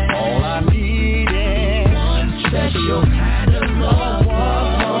 All I need is one special kind of love.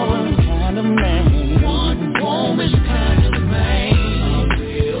 One woman's kind of man. One woman's kind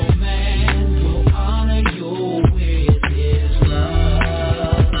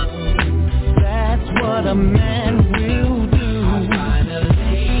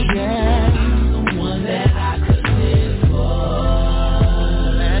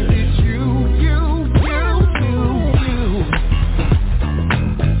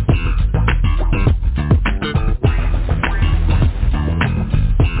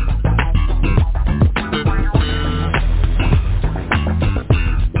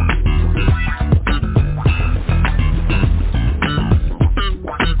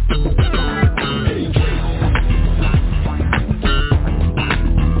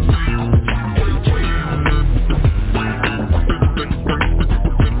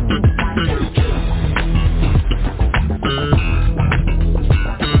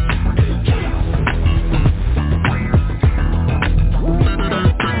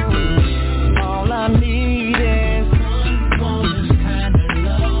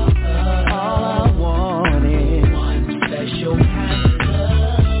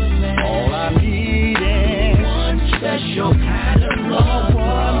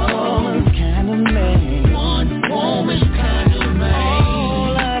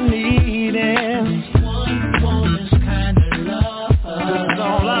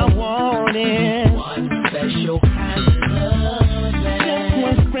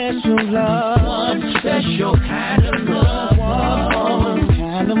special love. One special kind of love. One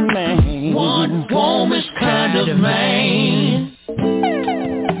kind of man. One warmest kind of man.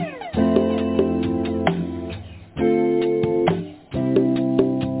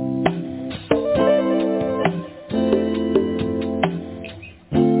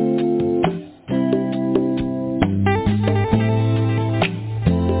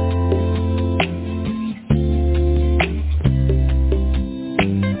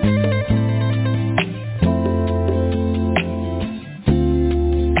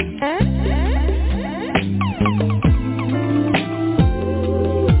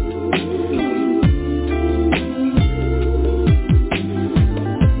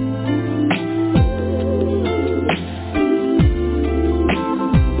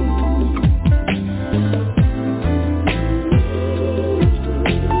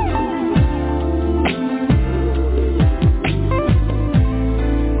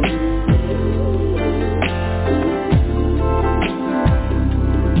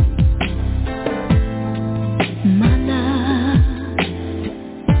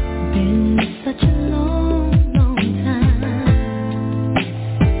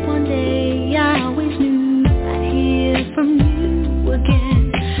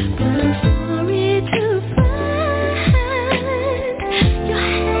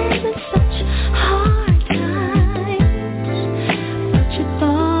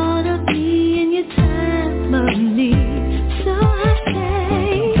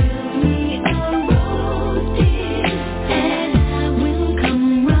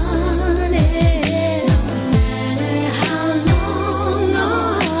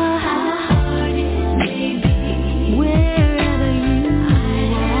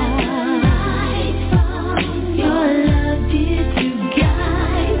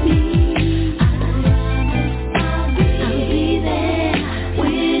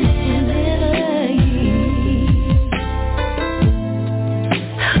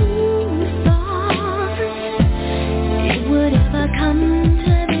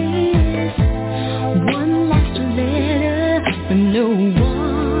 You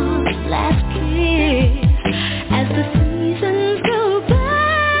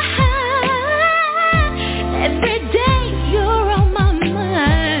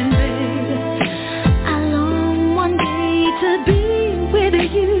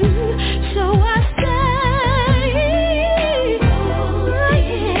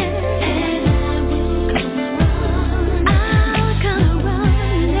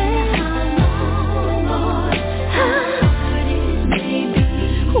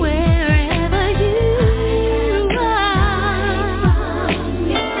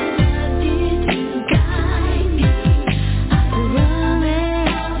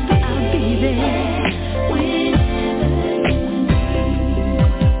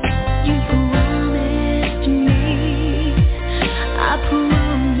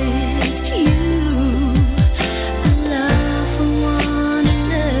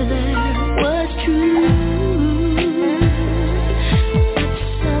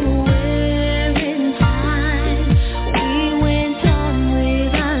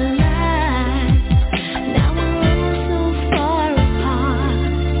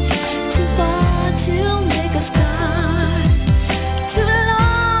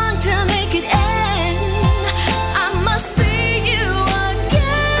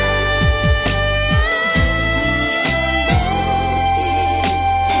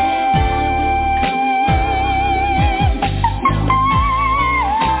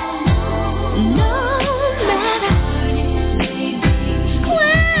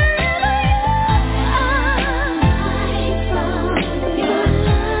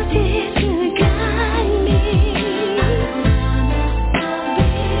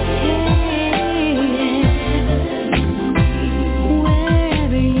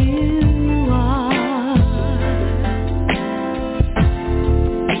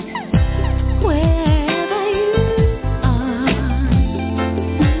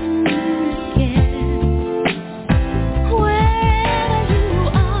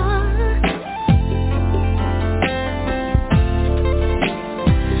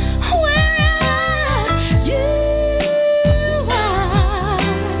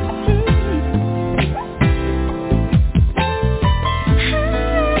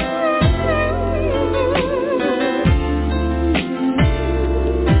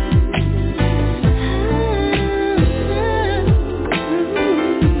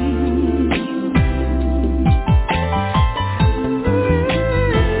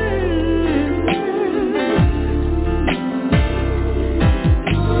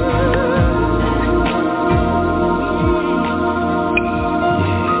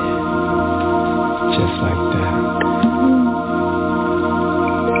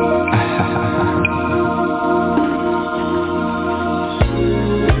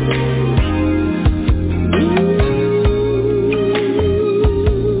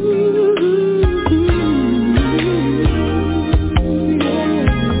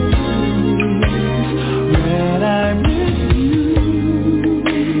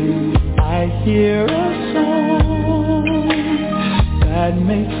that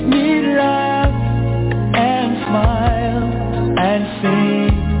makes me laugh and smile and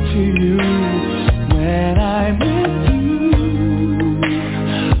sing to you. When I'm with you,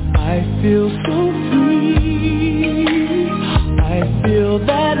 I feel so free. I feel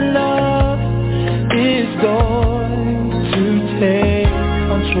that love is going to take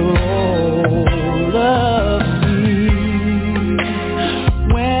control of me.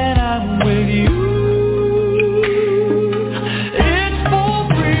 When I'm with you, it's for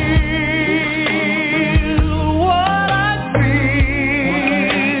real what I feel.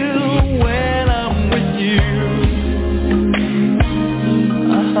 When I'm with you,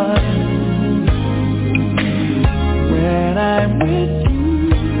 when I'm with you,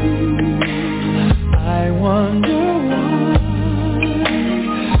 I wonder why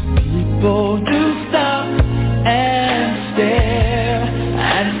people do stop and stare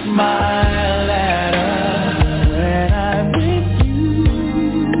and smile at us. When I'm with you,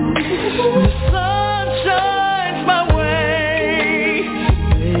 the sun shines my way.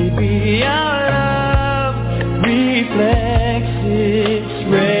 Baby, our love reflects its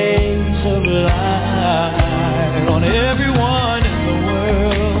rays of light on everyone in the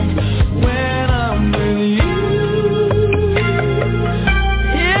world. When I'm with you,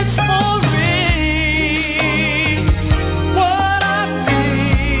 it's for real what I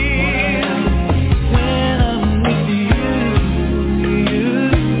feel. When I'm with you,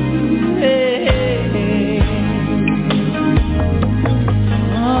 hey,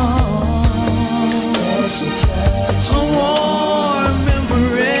 a warm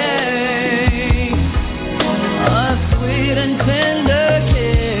embrace, a sweet and tender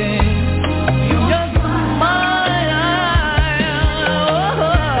kiss. You just smile,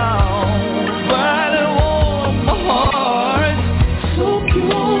 bright and warm my heart, so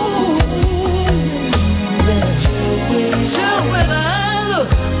pure. So when I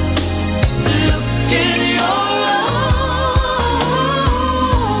look in your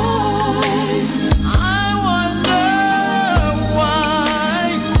eyes, I wonder why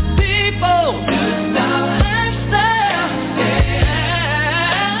people do stop and stare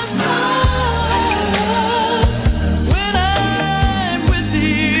and smile. When I'm with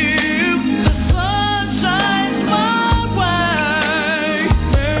you, the sun shines my way.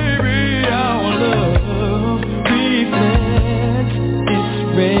 Baby, our love reflects its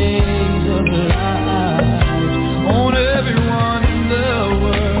rays of light on everyone in the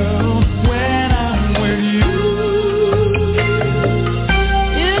world. When I'm with you,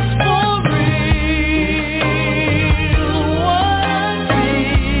 it's for real what I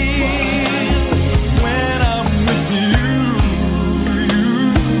feel. When I'm with you,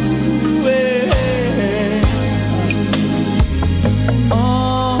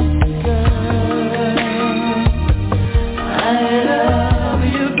 oh girl, I love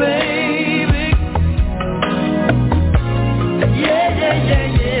you, baby. Yeah,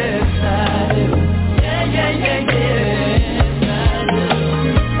 yes I do. Yeah, yes I do.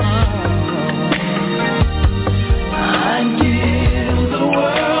 I'd give the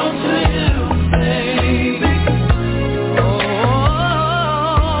world to you, baby.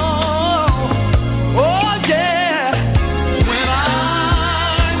 Oh yeah. When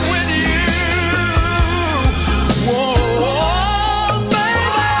I'm with you, whoa,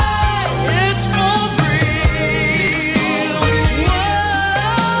 baby, it's for real what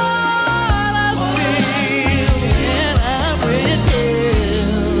I feel when I'm with you.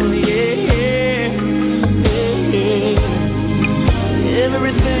 Yeah.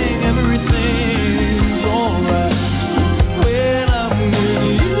 Everything's alright when I'm with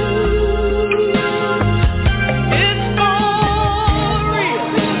you. It's for real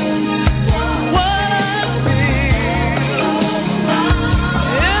what I feel.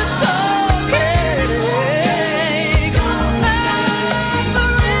 It's okay to take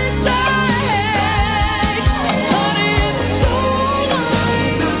every day. Honey, it's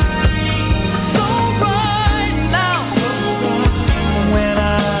so right now when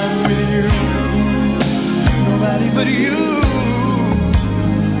I'm with you.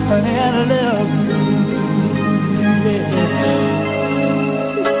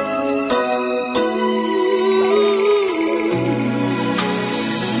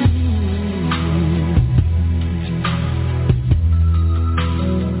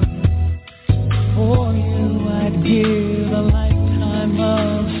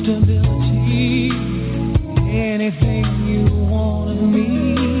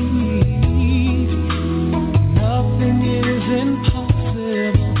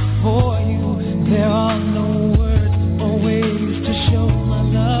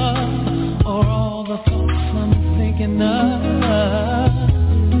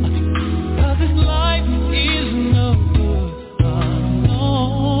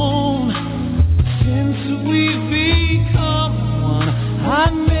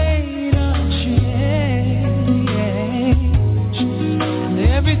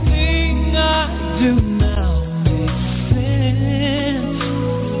 do now makes sense.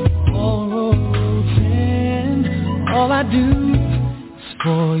 All roads, all I do is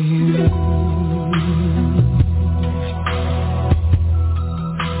for you.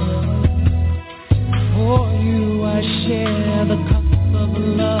 For you I share the cup of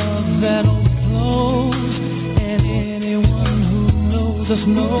love that overflows, and anyone who knows us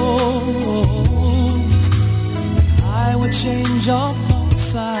knows I would change all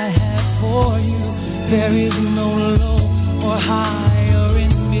thoughts I had for you. There is no low or high or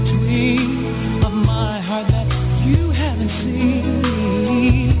in between of my heart that you haven't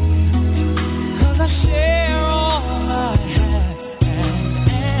seen. 'Cause I share all I have and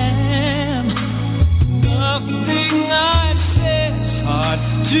am. Nothing I've said is hard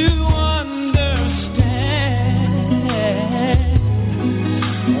to understand.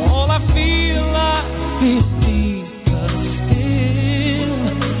 All I feel deep, but still,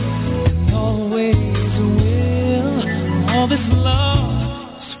 and always will. All this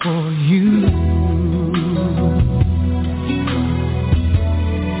love's for you.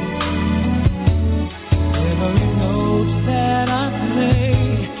 Every note that I play,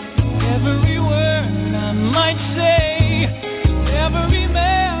 every word I might say, every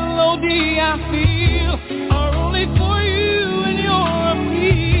melody I feel are only for you and your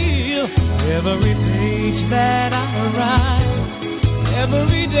appeal. Every page that I write,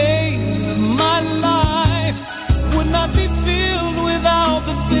 every day of my life would not be filled without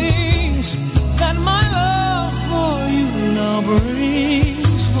the things that my love for you now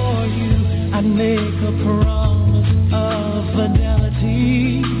brings. For you I make a promise of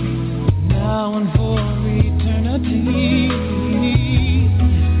fidelity, now and for eternity.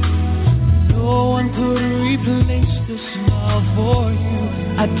 No one could replace this love for you.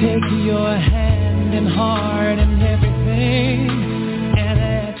 I take your hand and heart and everything, and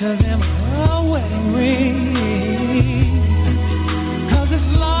add to them a wedding ring. 'Cause this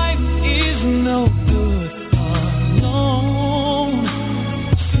life is no good alone.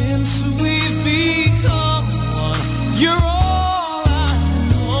 Since we've become one, you're all I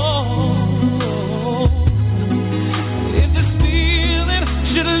know. If this feeling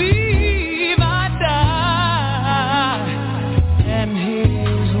should leave, I die. And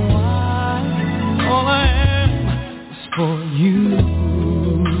here's why: all I am is for you.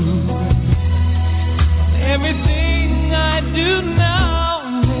 Everything I do now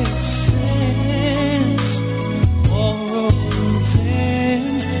makes sense. All roads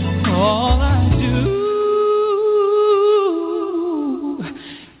end, all I do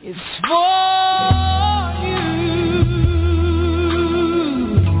is for you.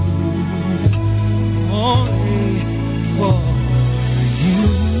 Only for you.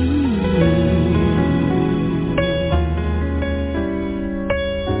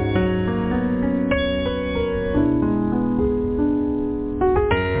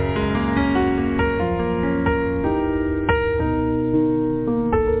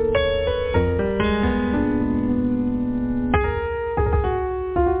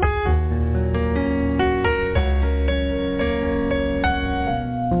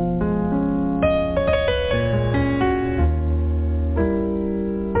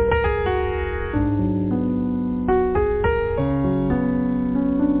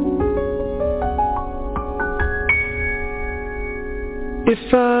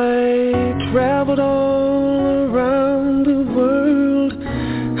 If I traveled all around the world,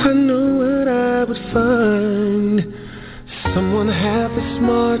 I know what I would find. Someone half as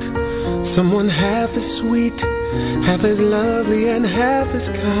smart, someone half as sweet, half as lovely and half as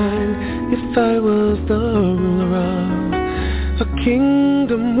kind. If I was the ruler of a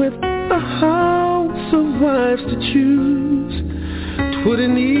kingdom with a house of wives to choose,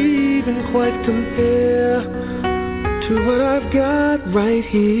 'twouldn't even quite compare to what I've got right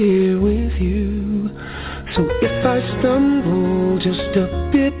here with you. So if I stumble just a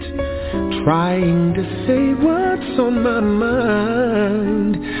bit, trying to say what's on my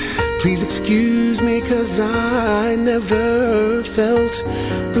mind, please excuse me, 'cause I never felt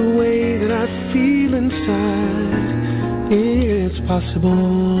the way that I feel inside. It's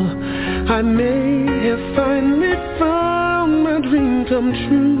possible I may have finally found my dream come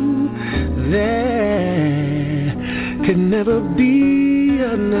true. There could never be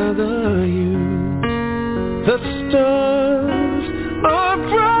another you. The stars are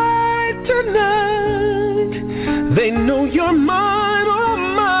bright tonight, they know you're mine, oh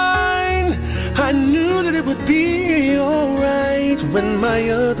mine. I knew that it would be alright when my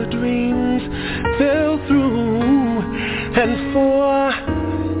other dreams fell through. And for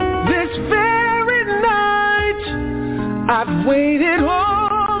this very night I've waited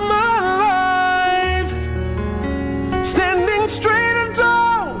all my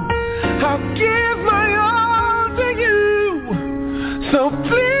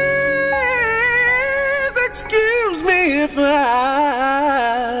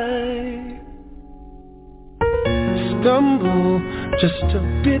stumble just a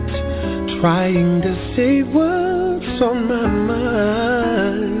bit, trying to say what's on my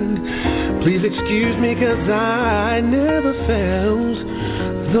mind. Please excuse me, 'cause I never felt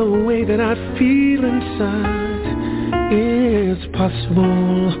the way that I feel inside. It's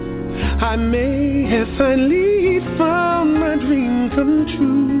possible I may have finally found my dream come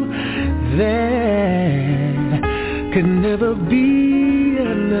true. There could never be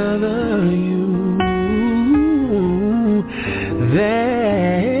another you.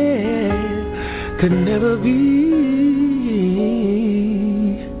 There could never be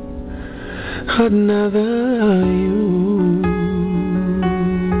another you.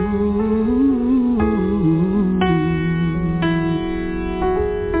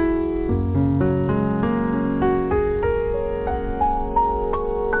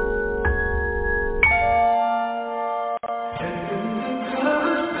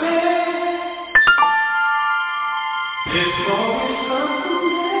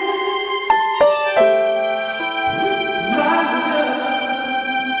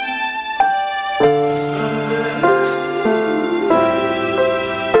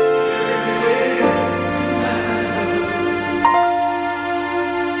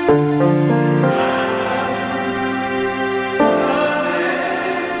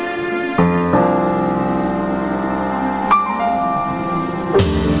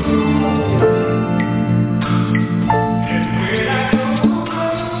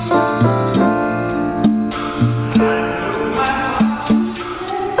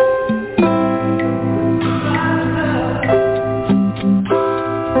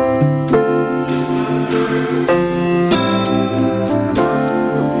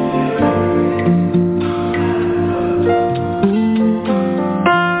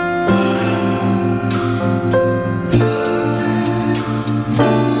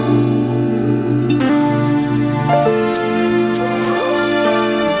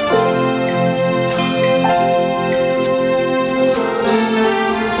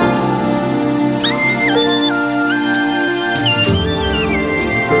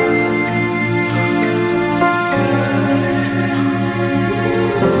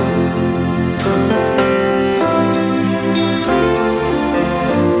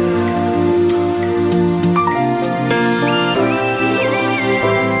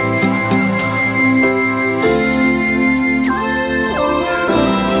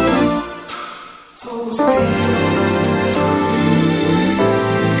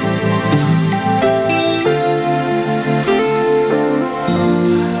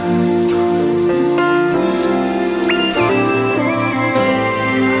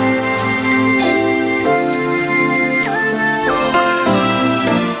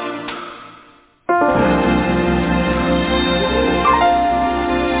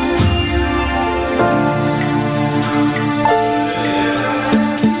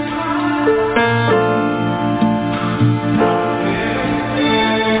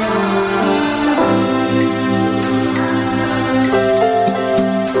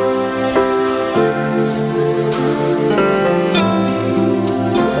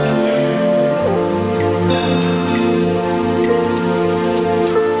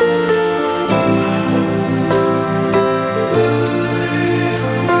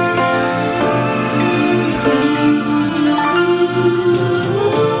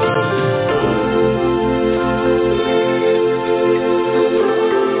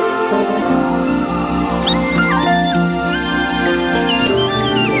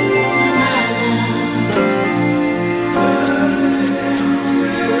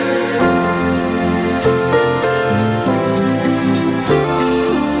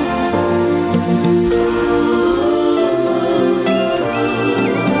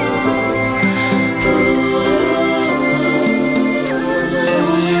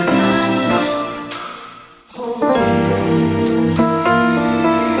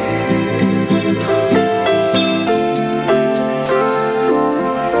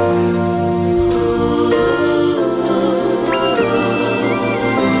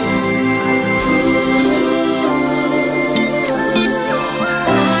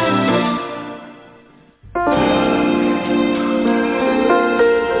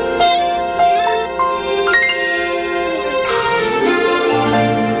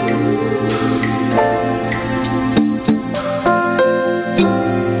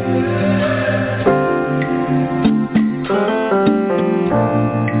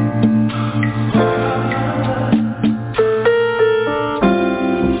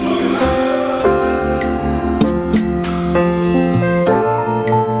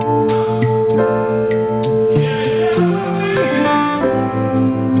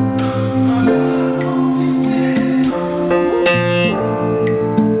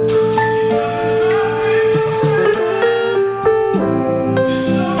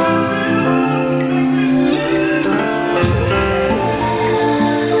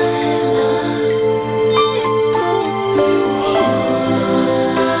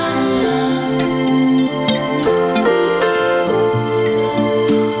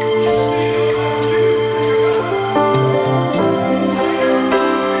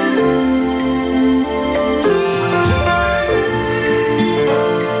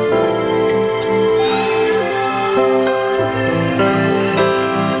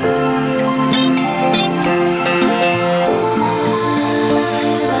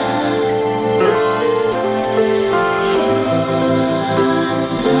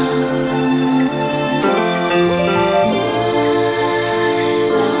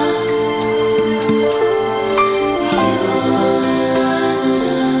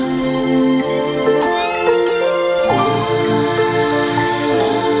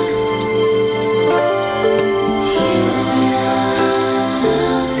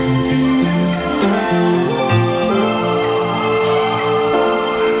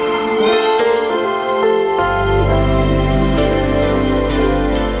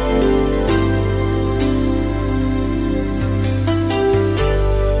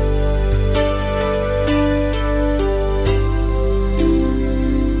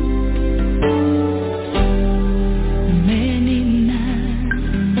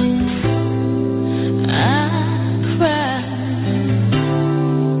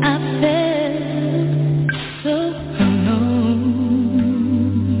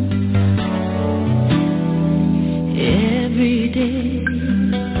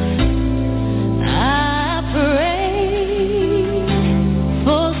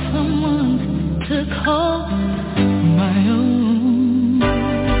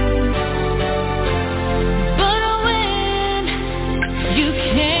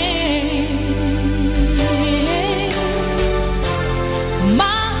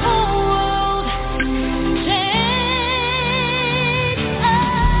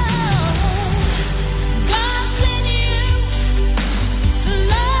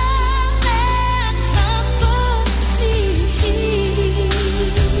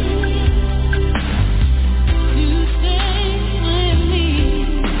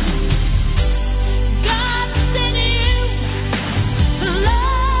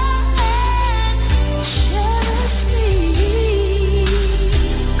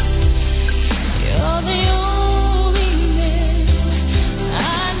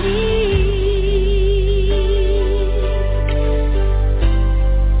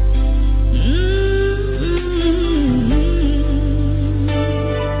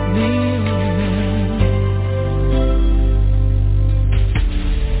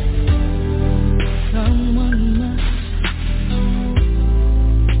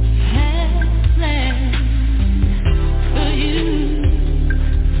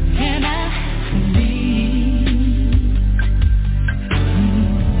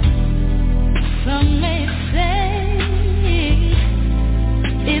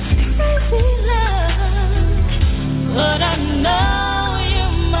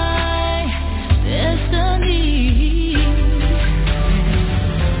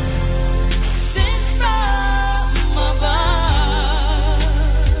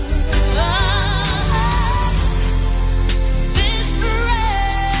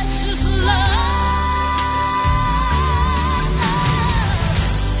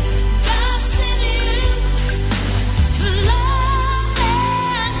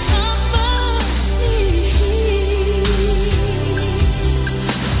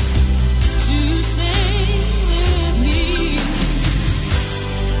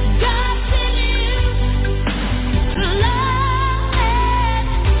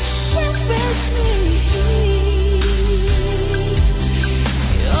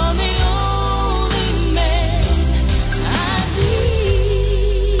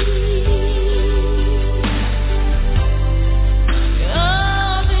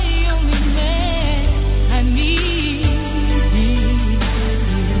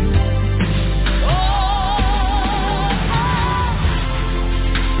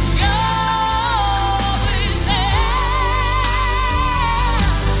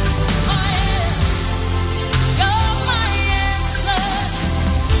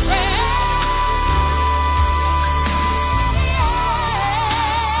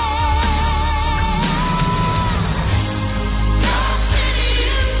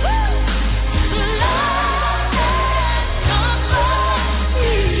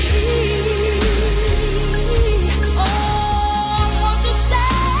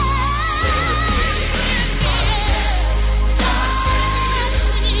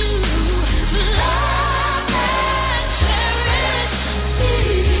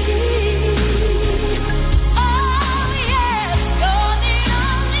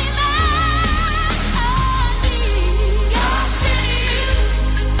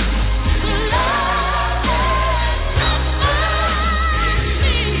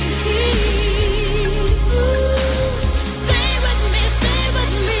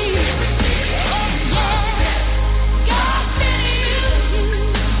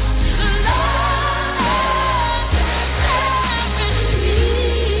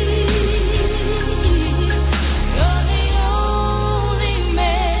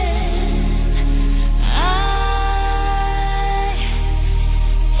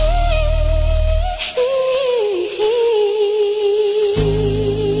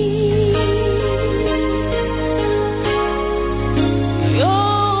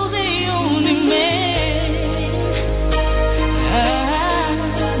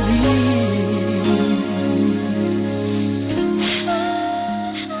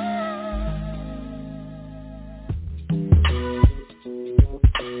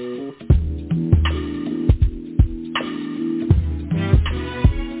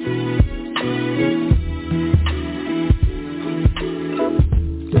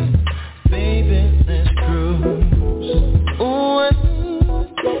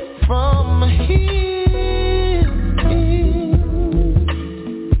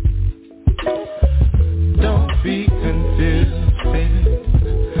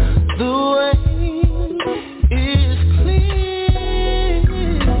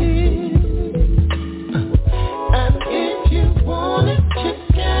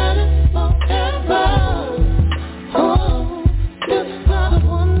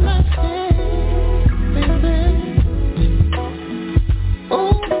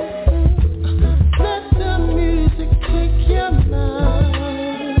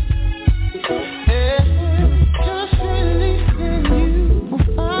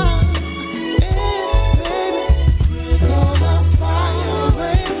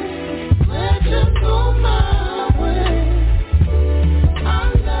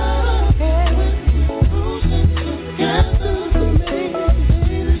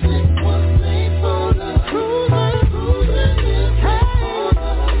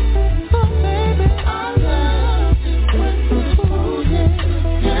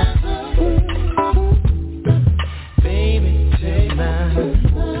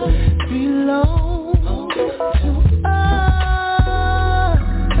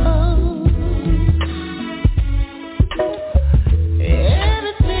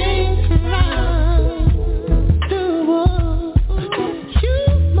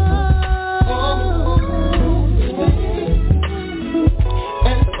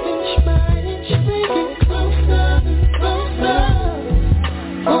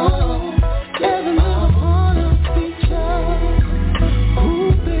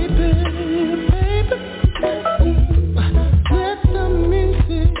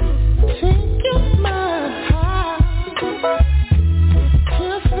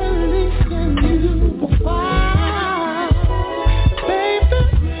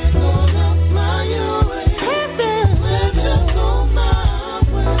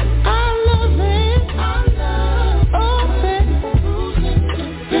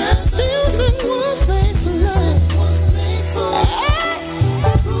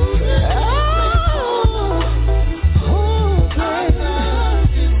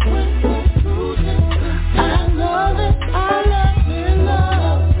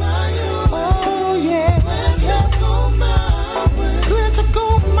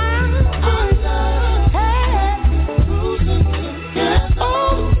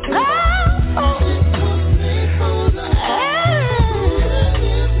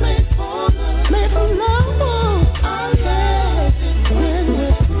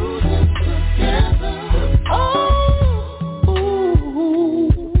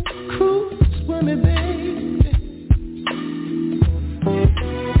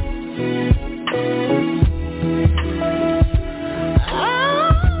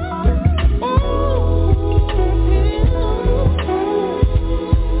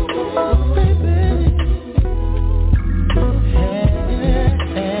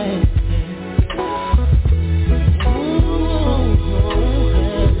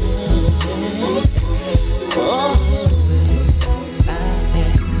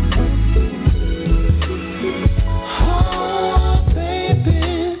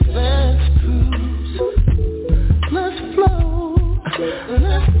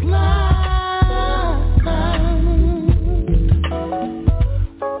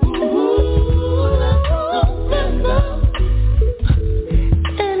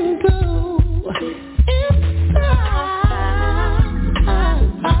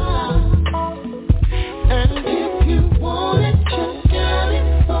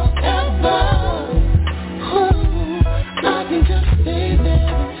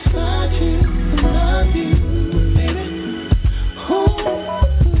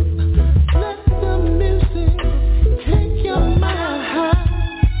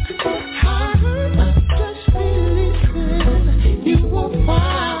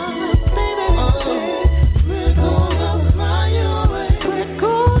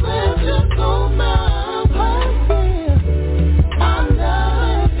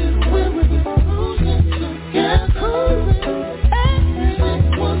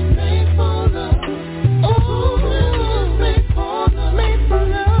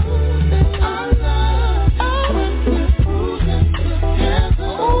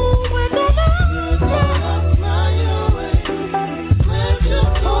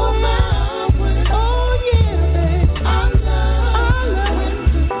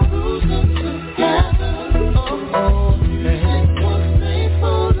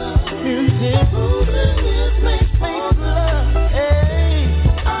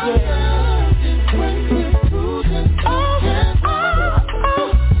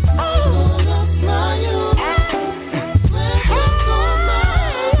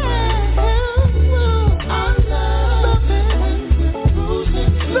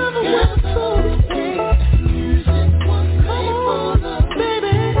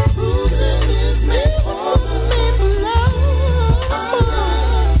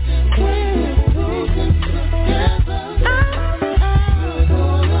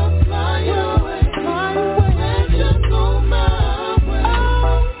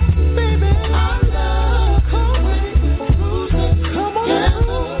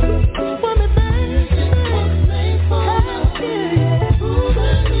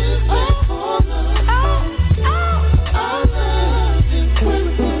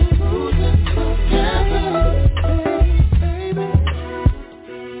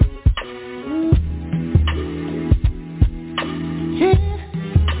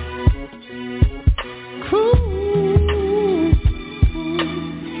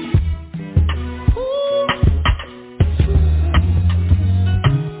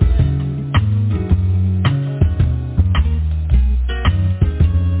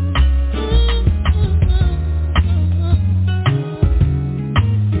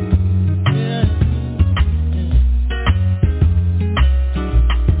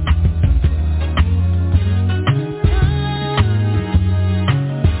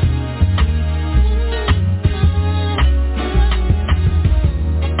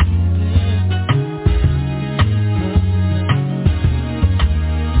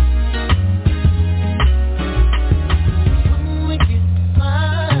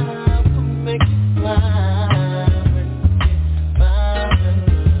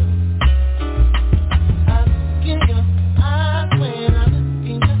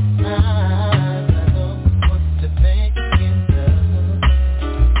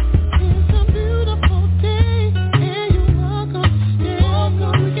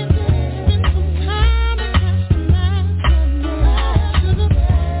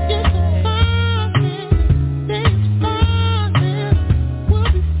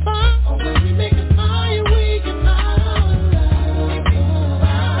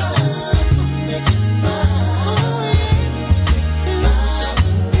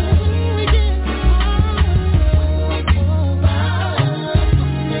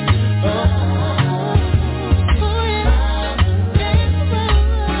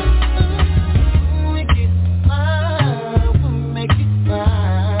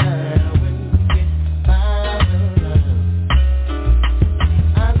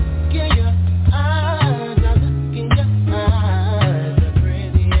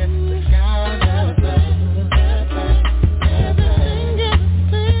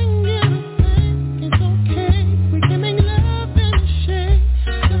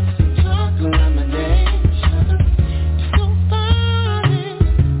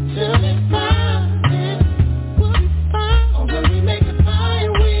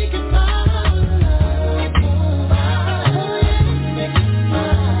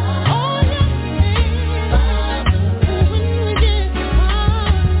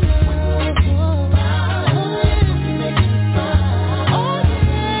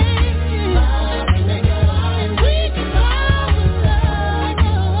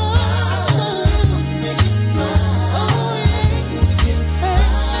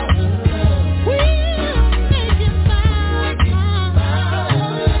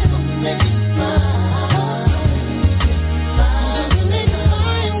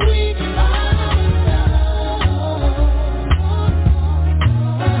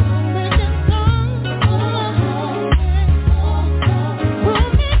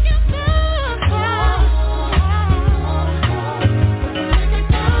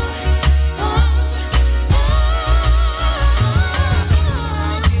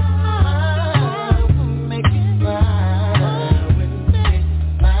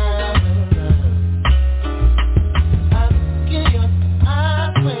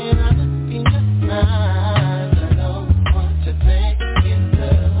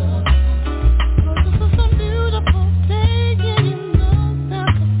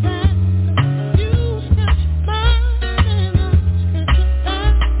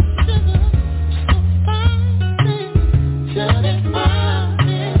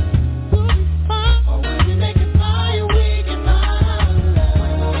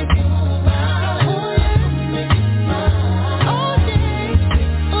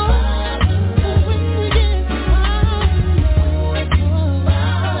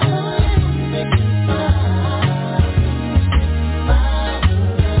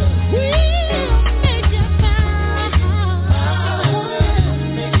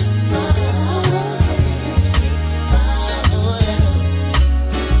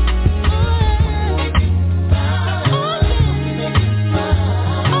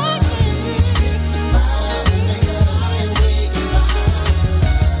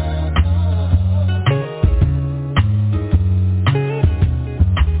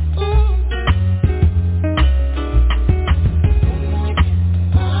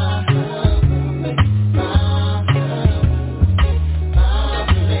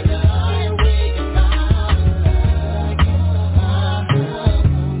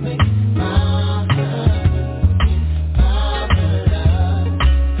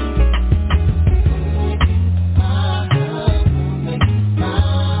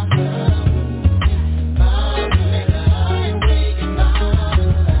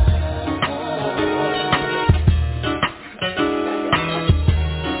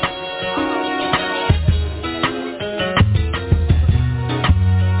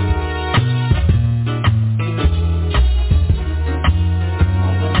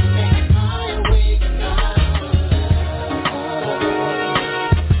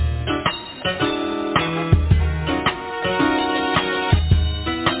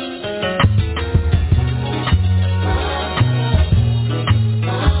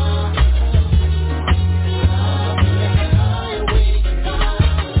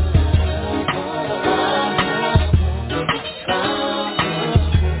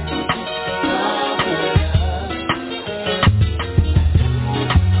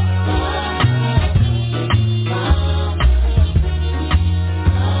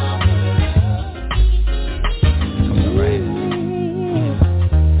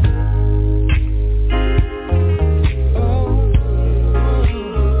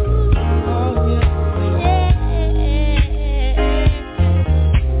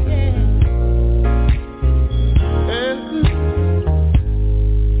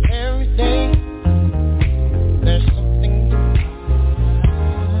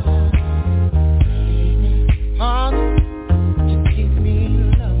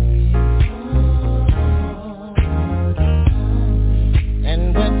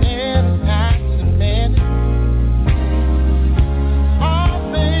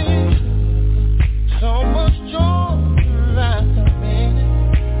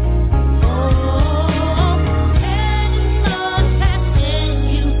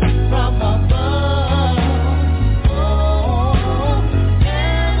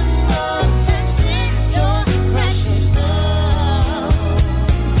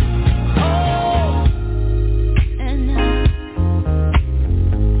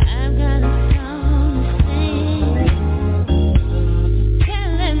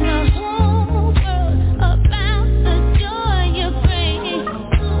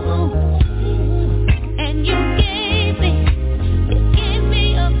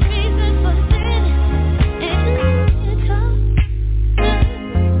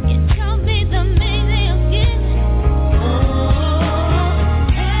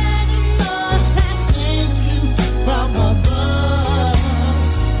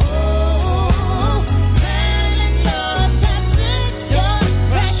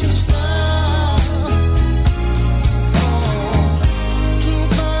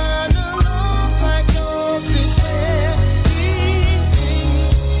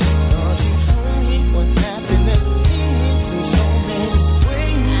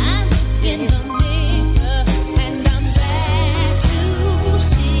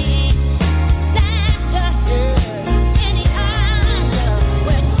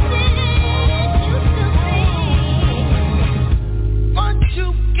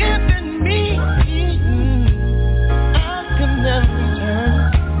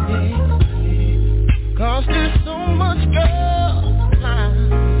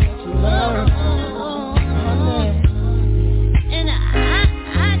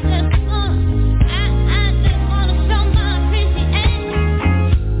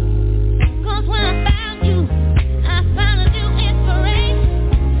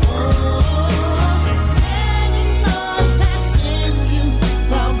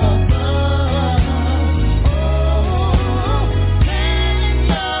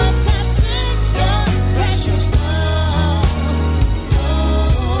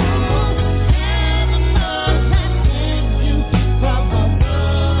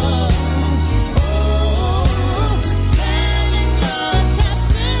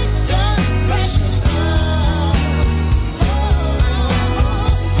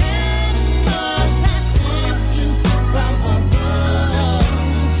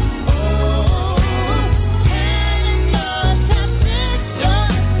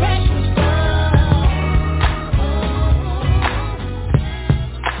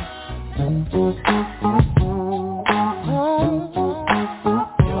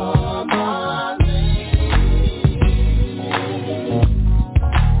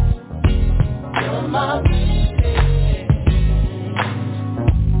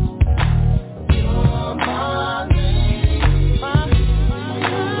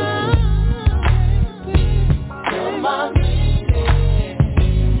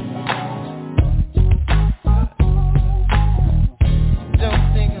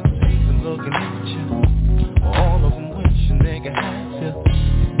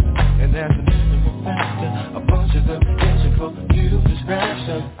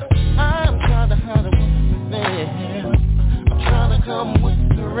 wonder how the woman feel. I'm trying to come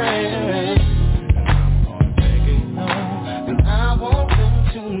with the rest. I'm gonna take it home, and I want them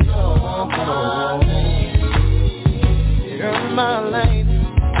to know you're my lady.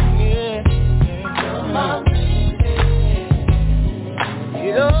 Yeah, you're my lady.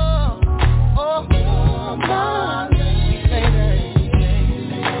 You're my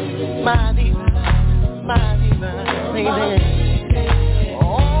lady. My diva, lady.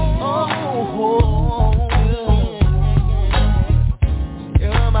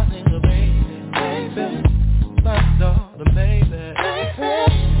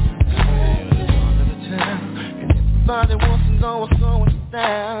 Everybody wants to know what's going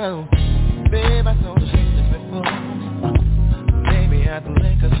down. Babe, I know the streets before. Maybe at the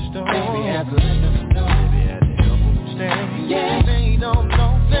liquor store. Maybe at the elbow stand. Yeah, they don't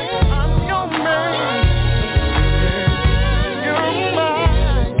know that I'm your man. You're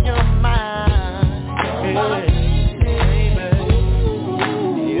mine. You're mine, lady.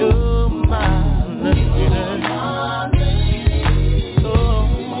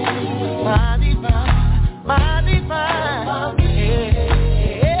 Oh, my divine.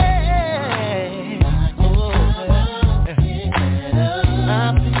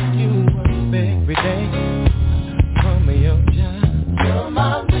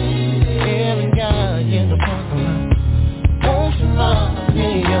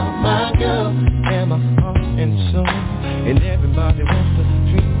 And everybody wants to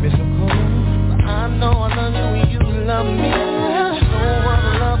treat me so cold, but I know I love you and you love me. So I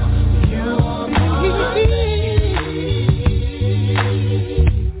love you.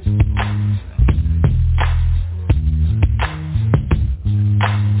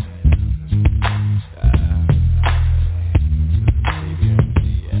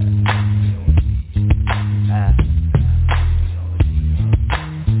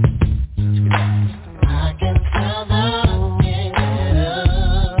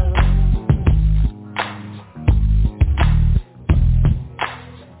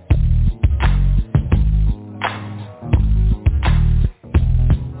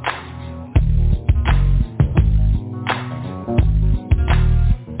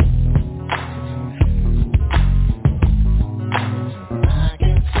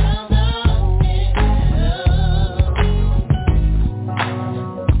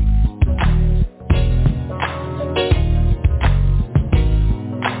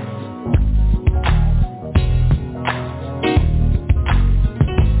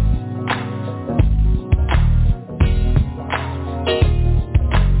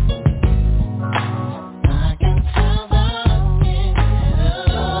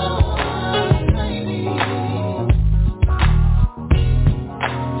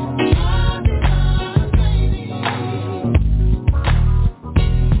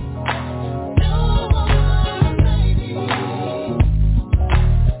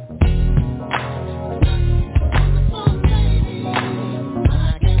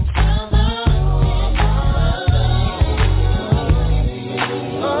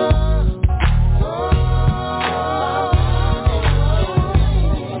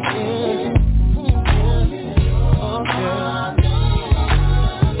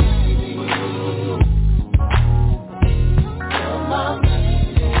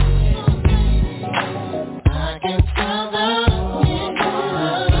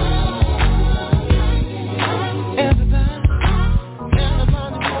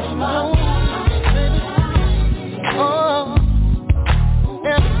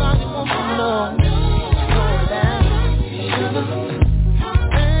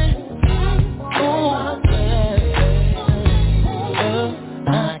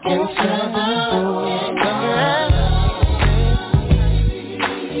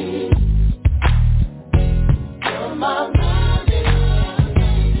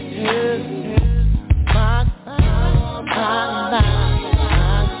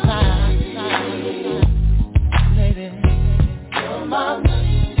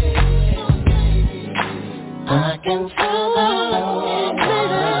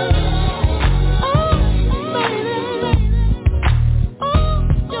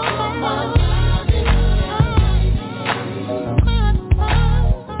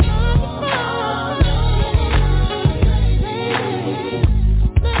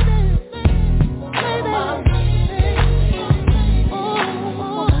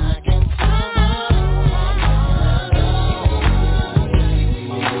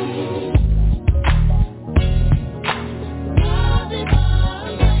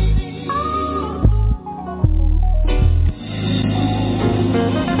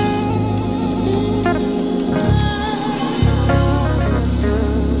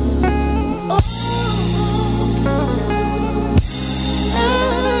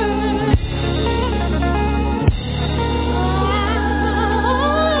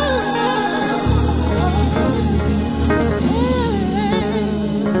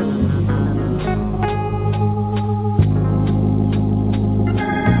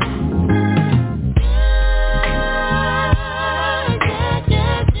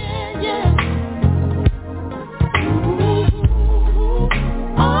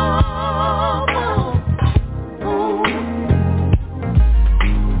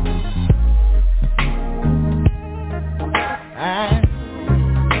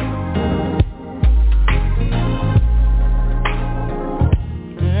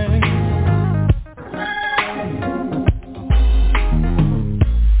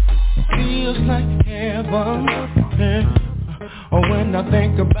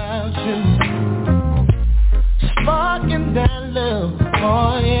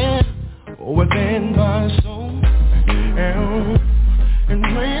 within my soul. And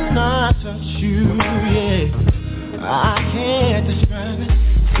when I touch you, yeah, I can't describe it.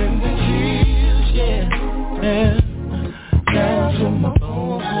 Sending chills, yeah, down to my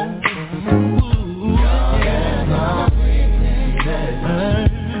bones. Ooh, yeah,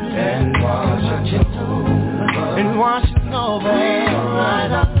 and watching over,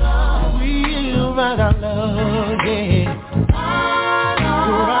 right our love, we'll write our love, yeah.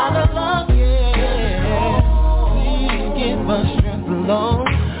 Write our love, yeah. Please give us strength alone,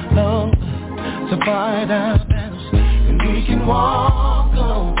 to fight our battles, and we can walk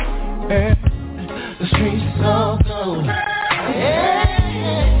on, the streets of gold. Yeah,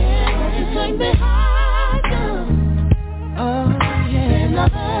 you take me higher. Oh yeah, and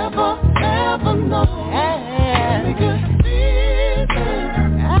I'll never know. We could be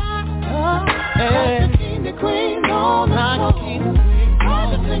like the king, the queen on the throne.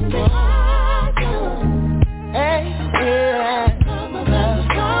 You take me higher. Never let the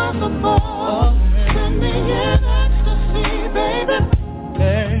stars above. Send me in ecstasy, baby.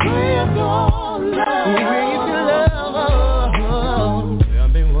 With your love. With your love. Tell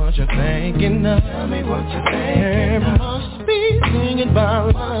me what you're thinking of. Tell me what you're thinking of. Must be thinking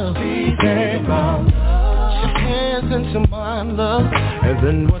about love. Shake hands into my love, and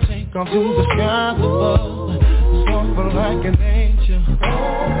then we'll take off to the skies above. Soft like an angel.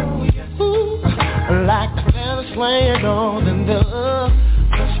 Oh yes. Ooh, like the feathers laying on the dove.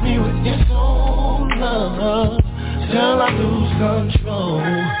 Touch me with your soul, love, till I lose control.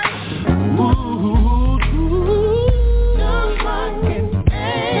 Ooh, just like an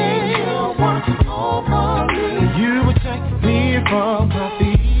angel watching over me. You protect me from my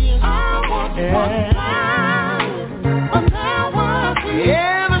fears. I want but now I see.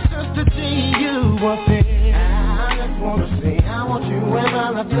 Ever since the day you were there, I just wanna say I want you in my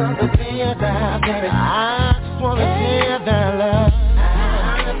life till the day I die, baby. I just wanna share that love. I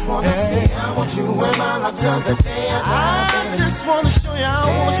just wanna say I want you in my life till the day I die, baby. I just wanna show you I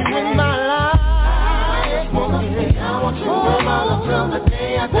want you in my life. I just wanna say I want you in my life till the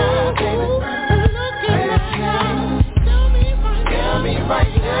day I die, baby. Look at me now, tell me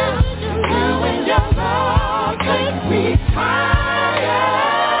right now, you and your love take me higher.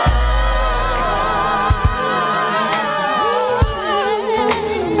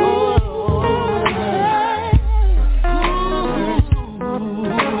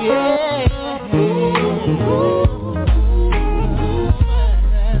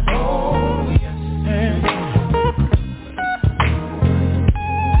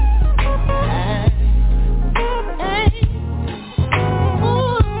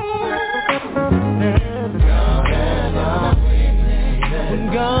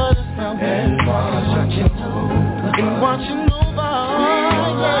 Watching over,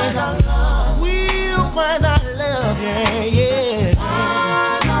 yeah. We'll find our love, yeah, yeah.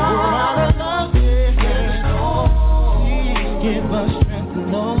 Find our love, yeah. Give us strength,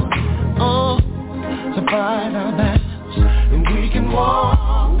 Lord, to fight our battles, and we can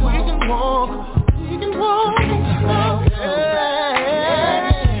walk, we can walk, we can walk.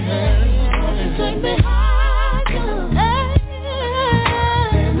 Take me higher,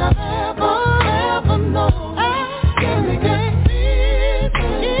 and I'll never know.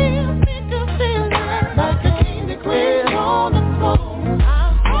 Like a king, the queen on the throne. I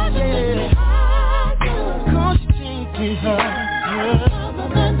want you to take me higher. 'Cause you take me higher. Other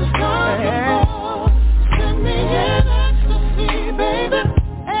than the stars above. Send me in ecstasy, baby.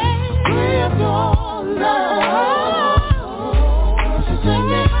 With your love. So take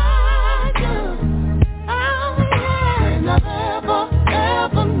me higher. And I'll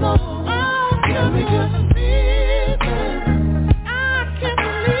never know. Tell me just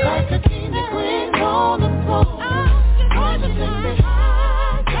like a king, the queen on the throne. Want you to take me higher.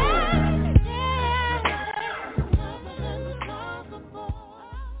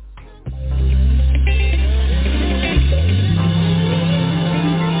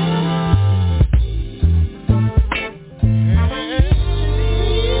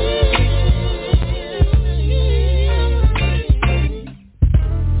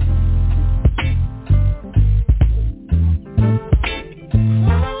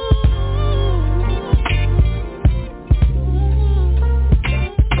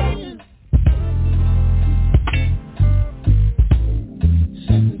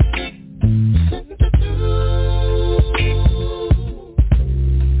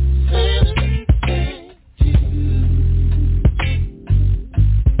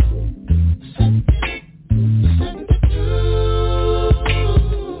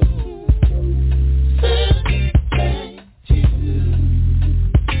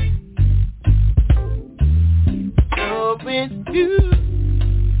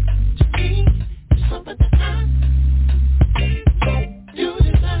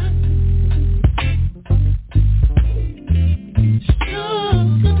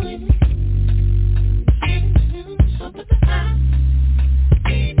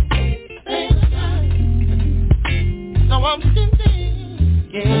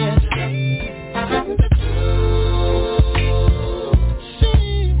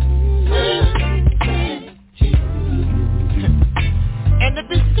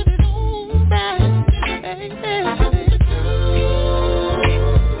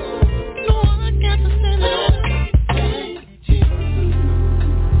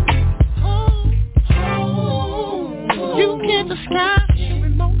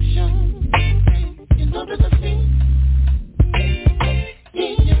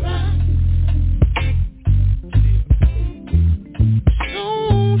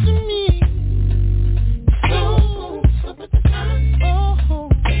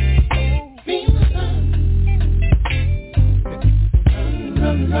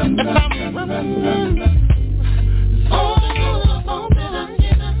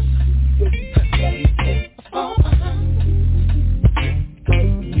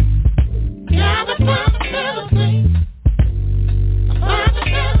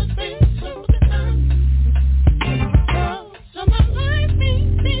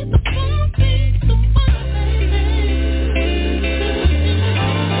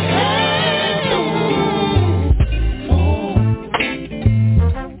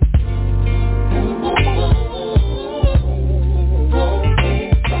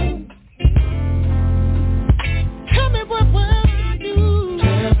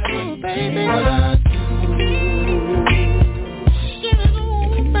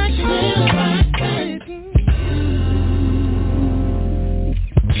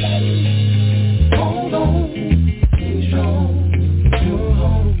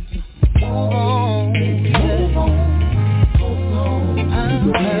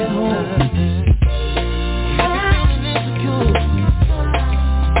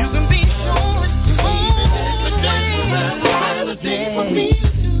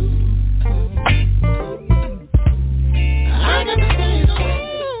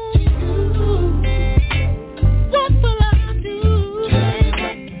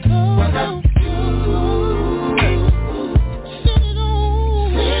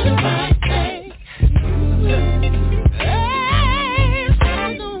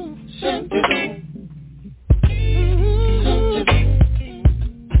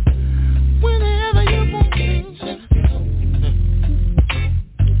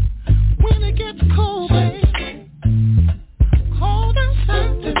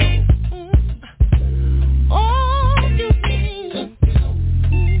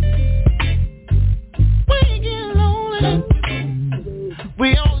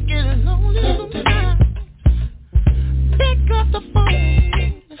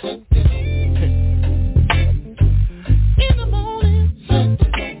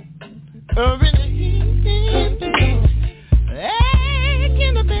 Oh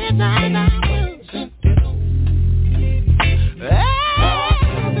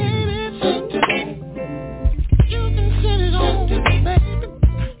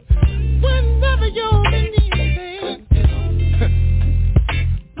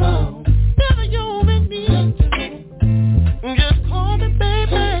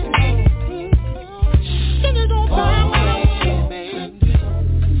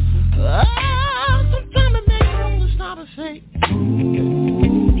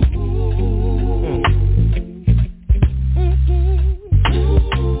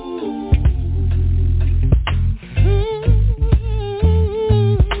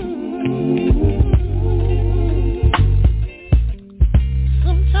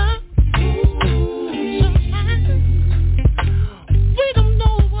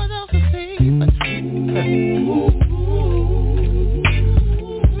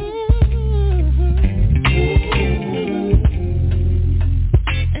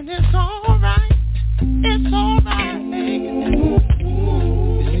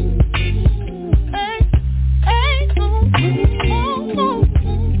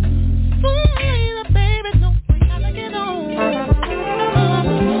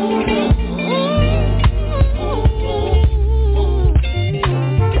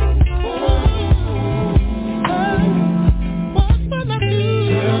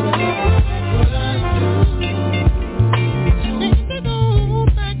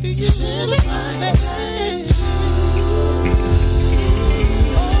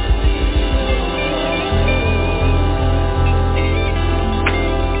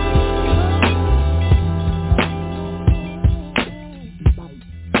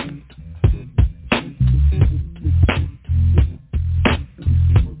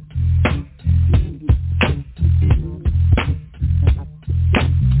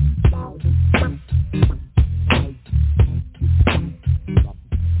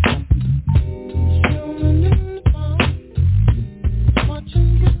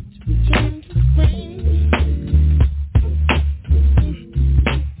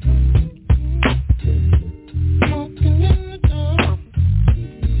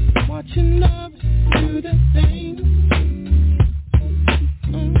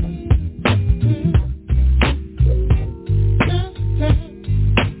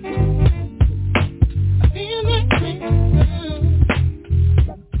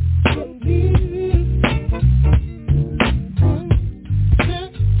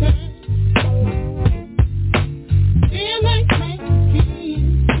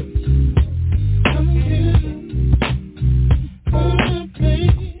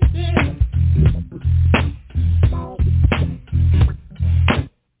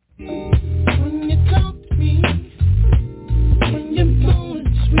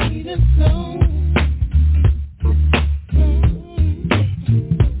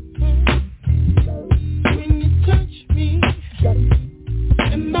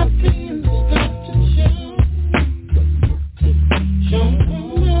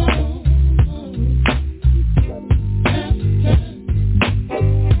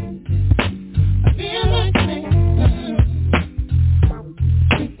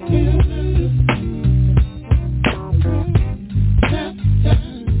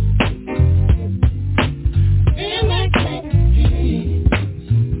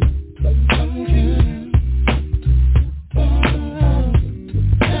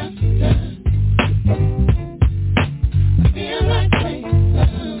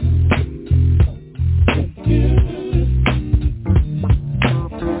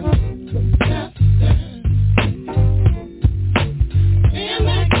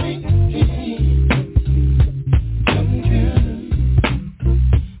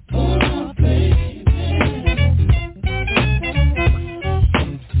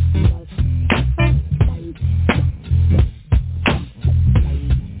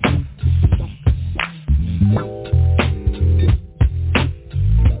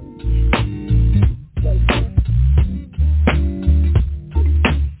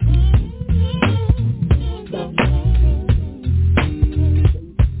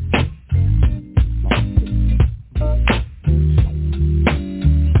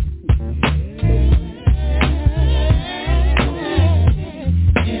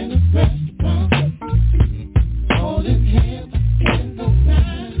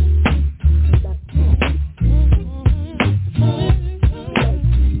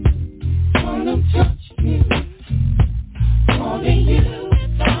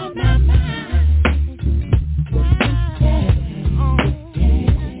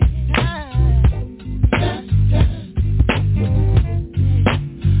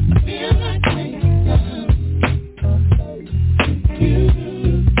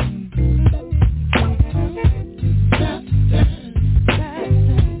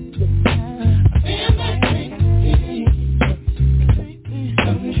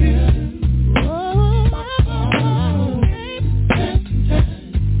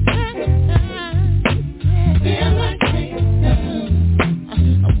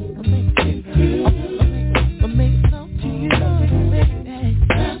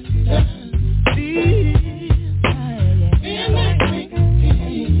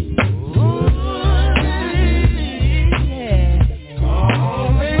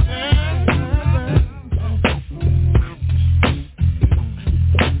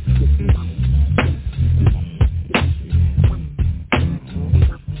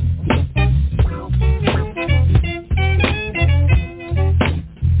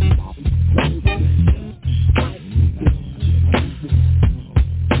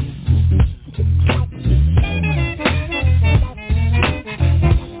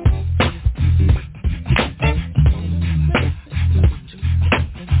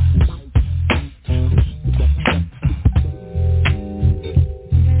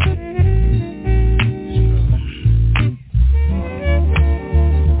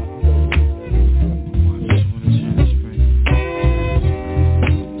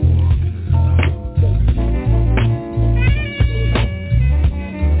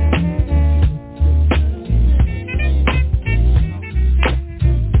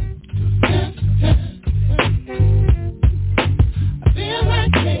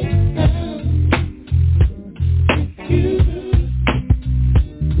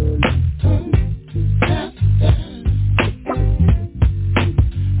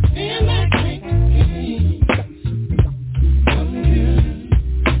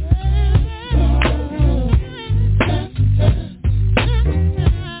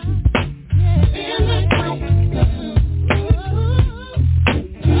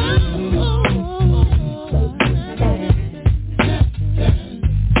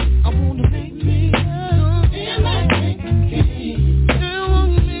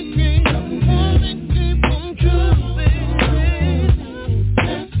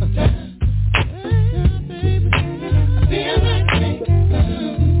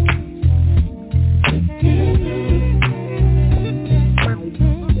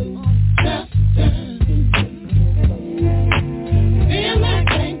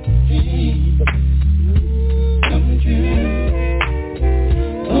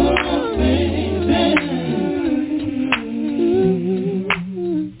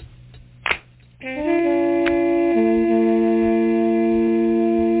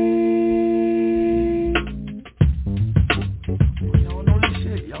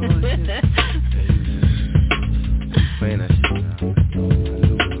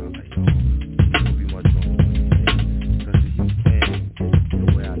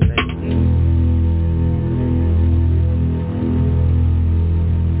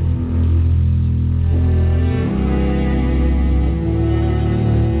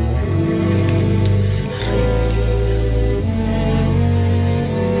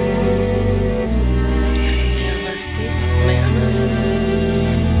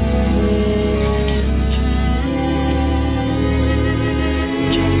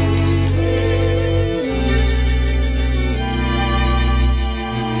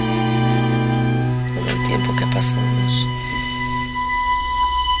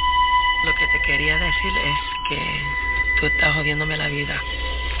jodiéndome la vida.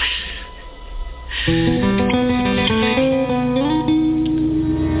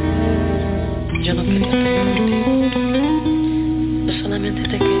 Yo no quería estar contigo. Yo solamente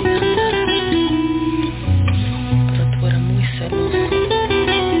te quería amar. Pero tú eras muy celoso.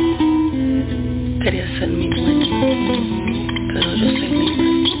 Quería ser mi dueño. Pero yo soy libre.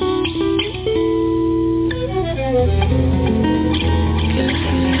 Quieres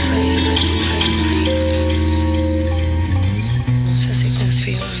ser mi reina. No sé si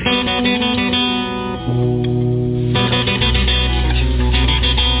confío en ti.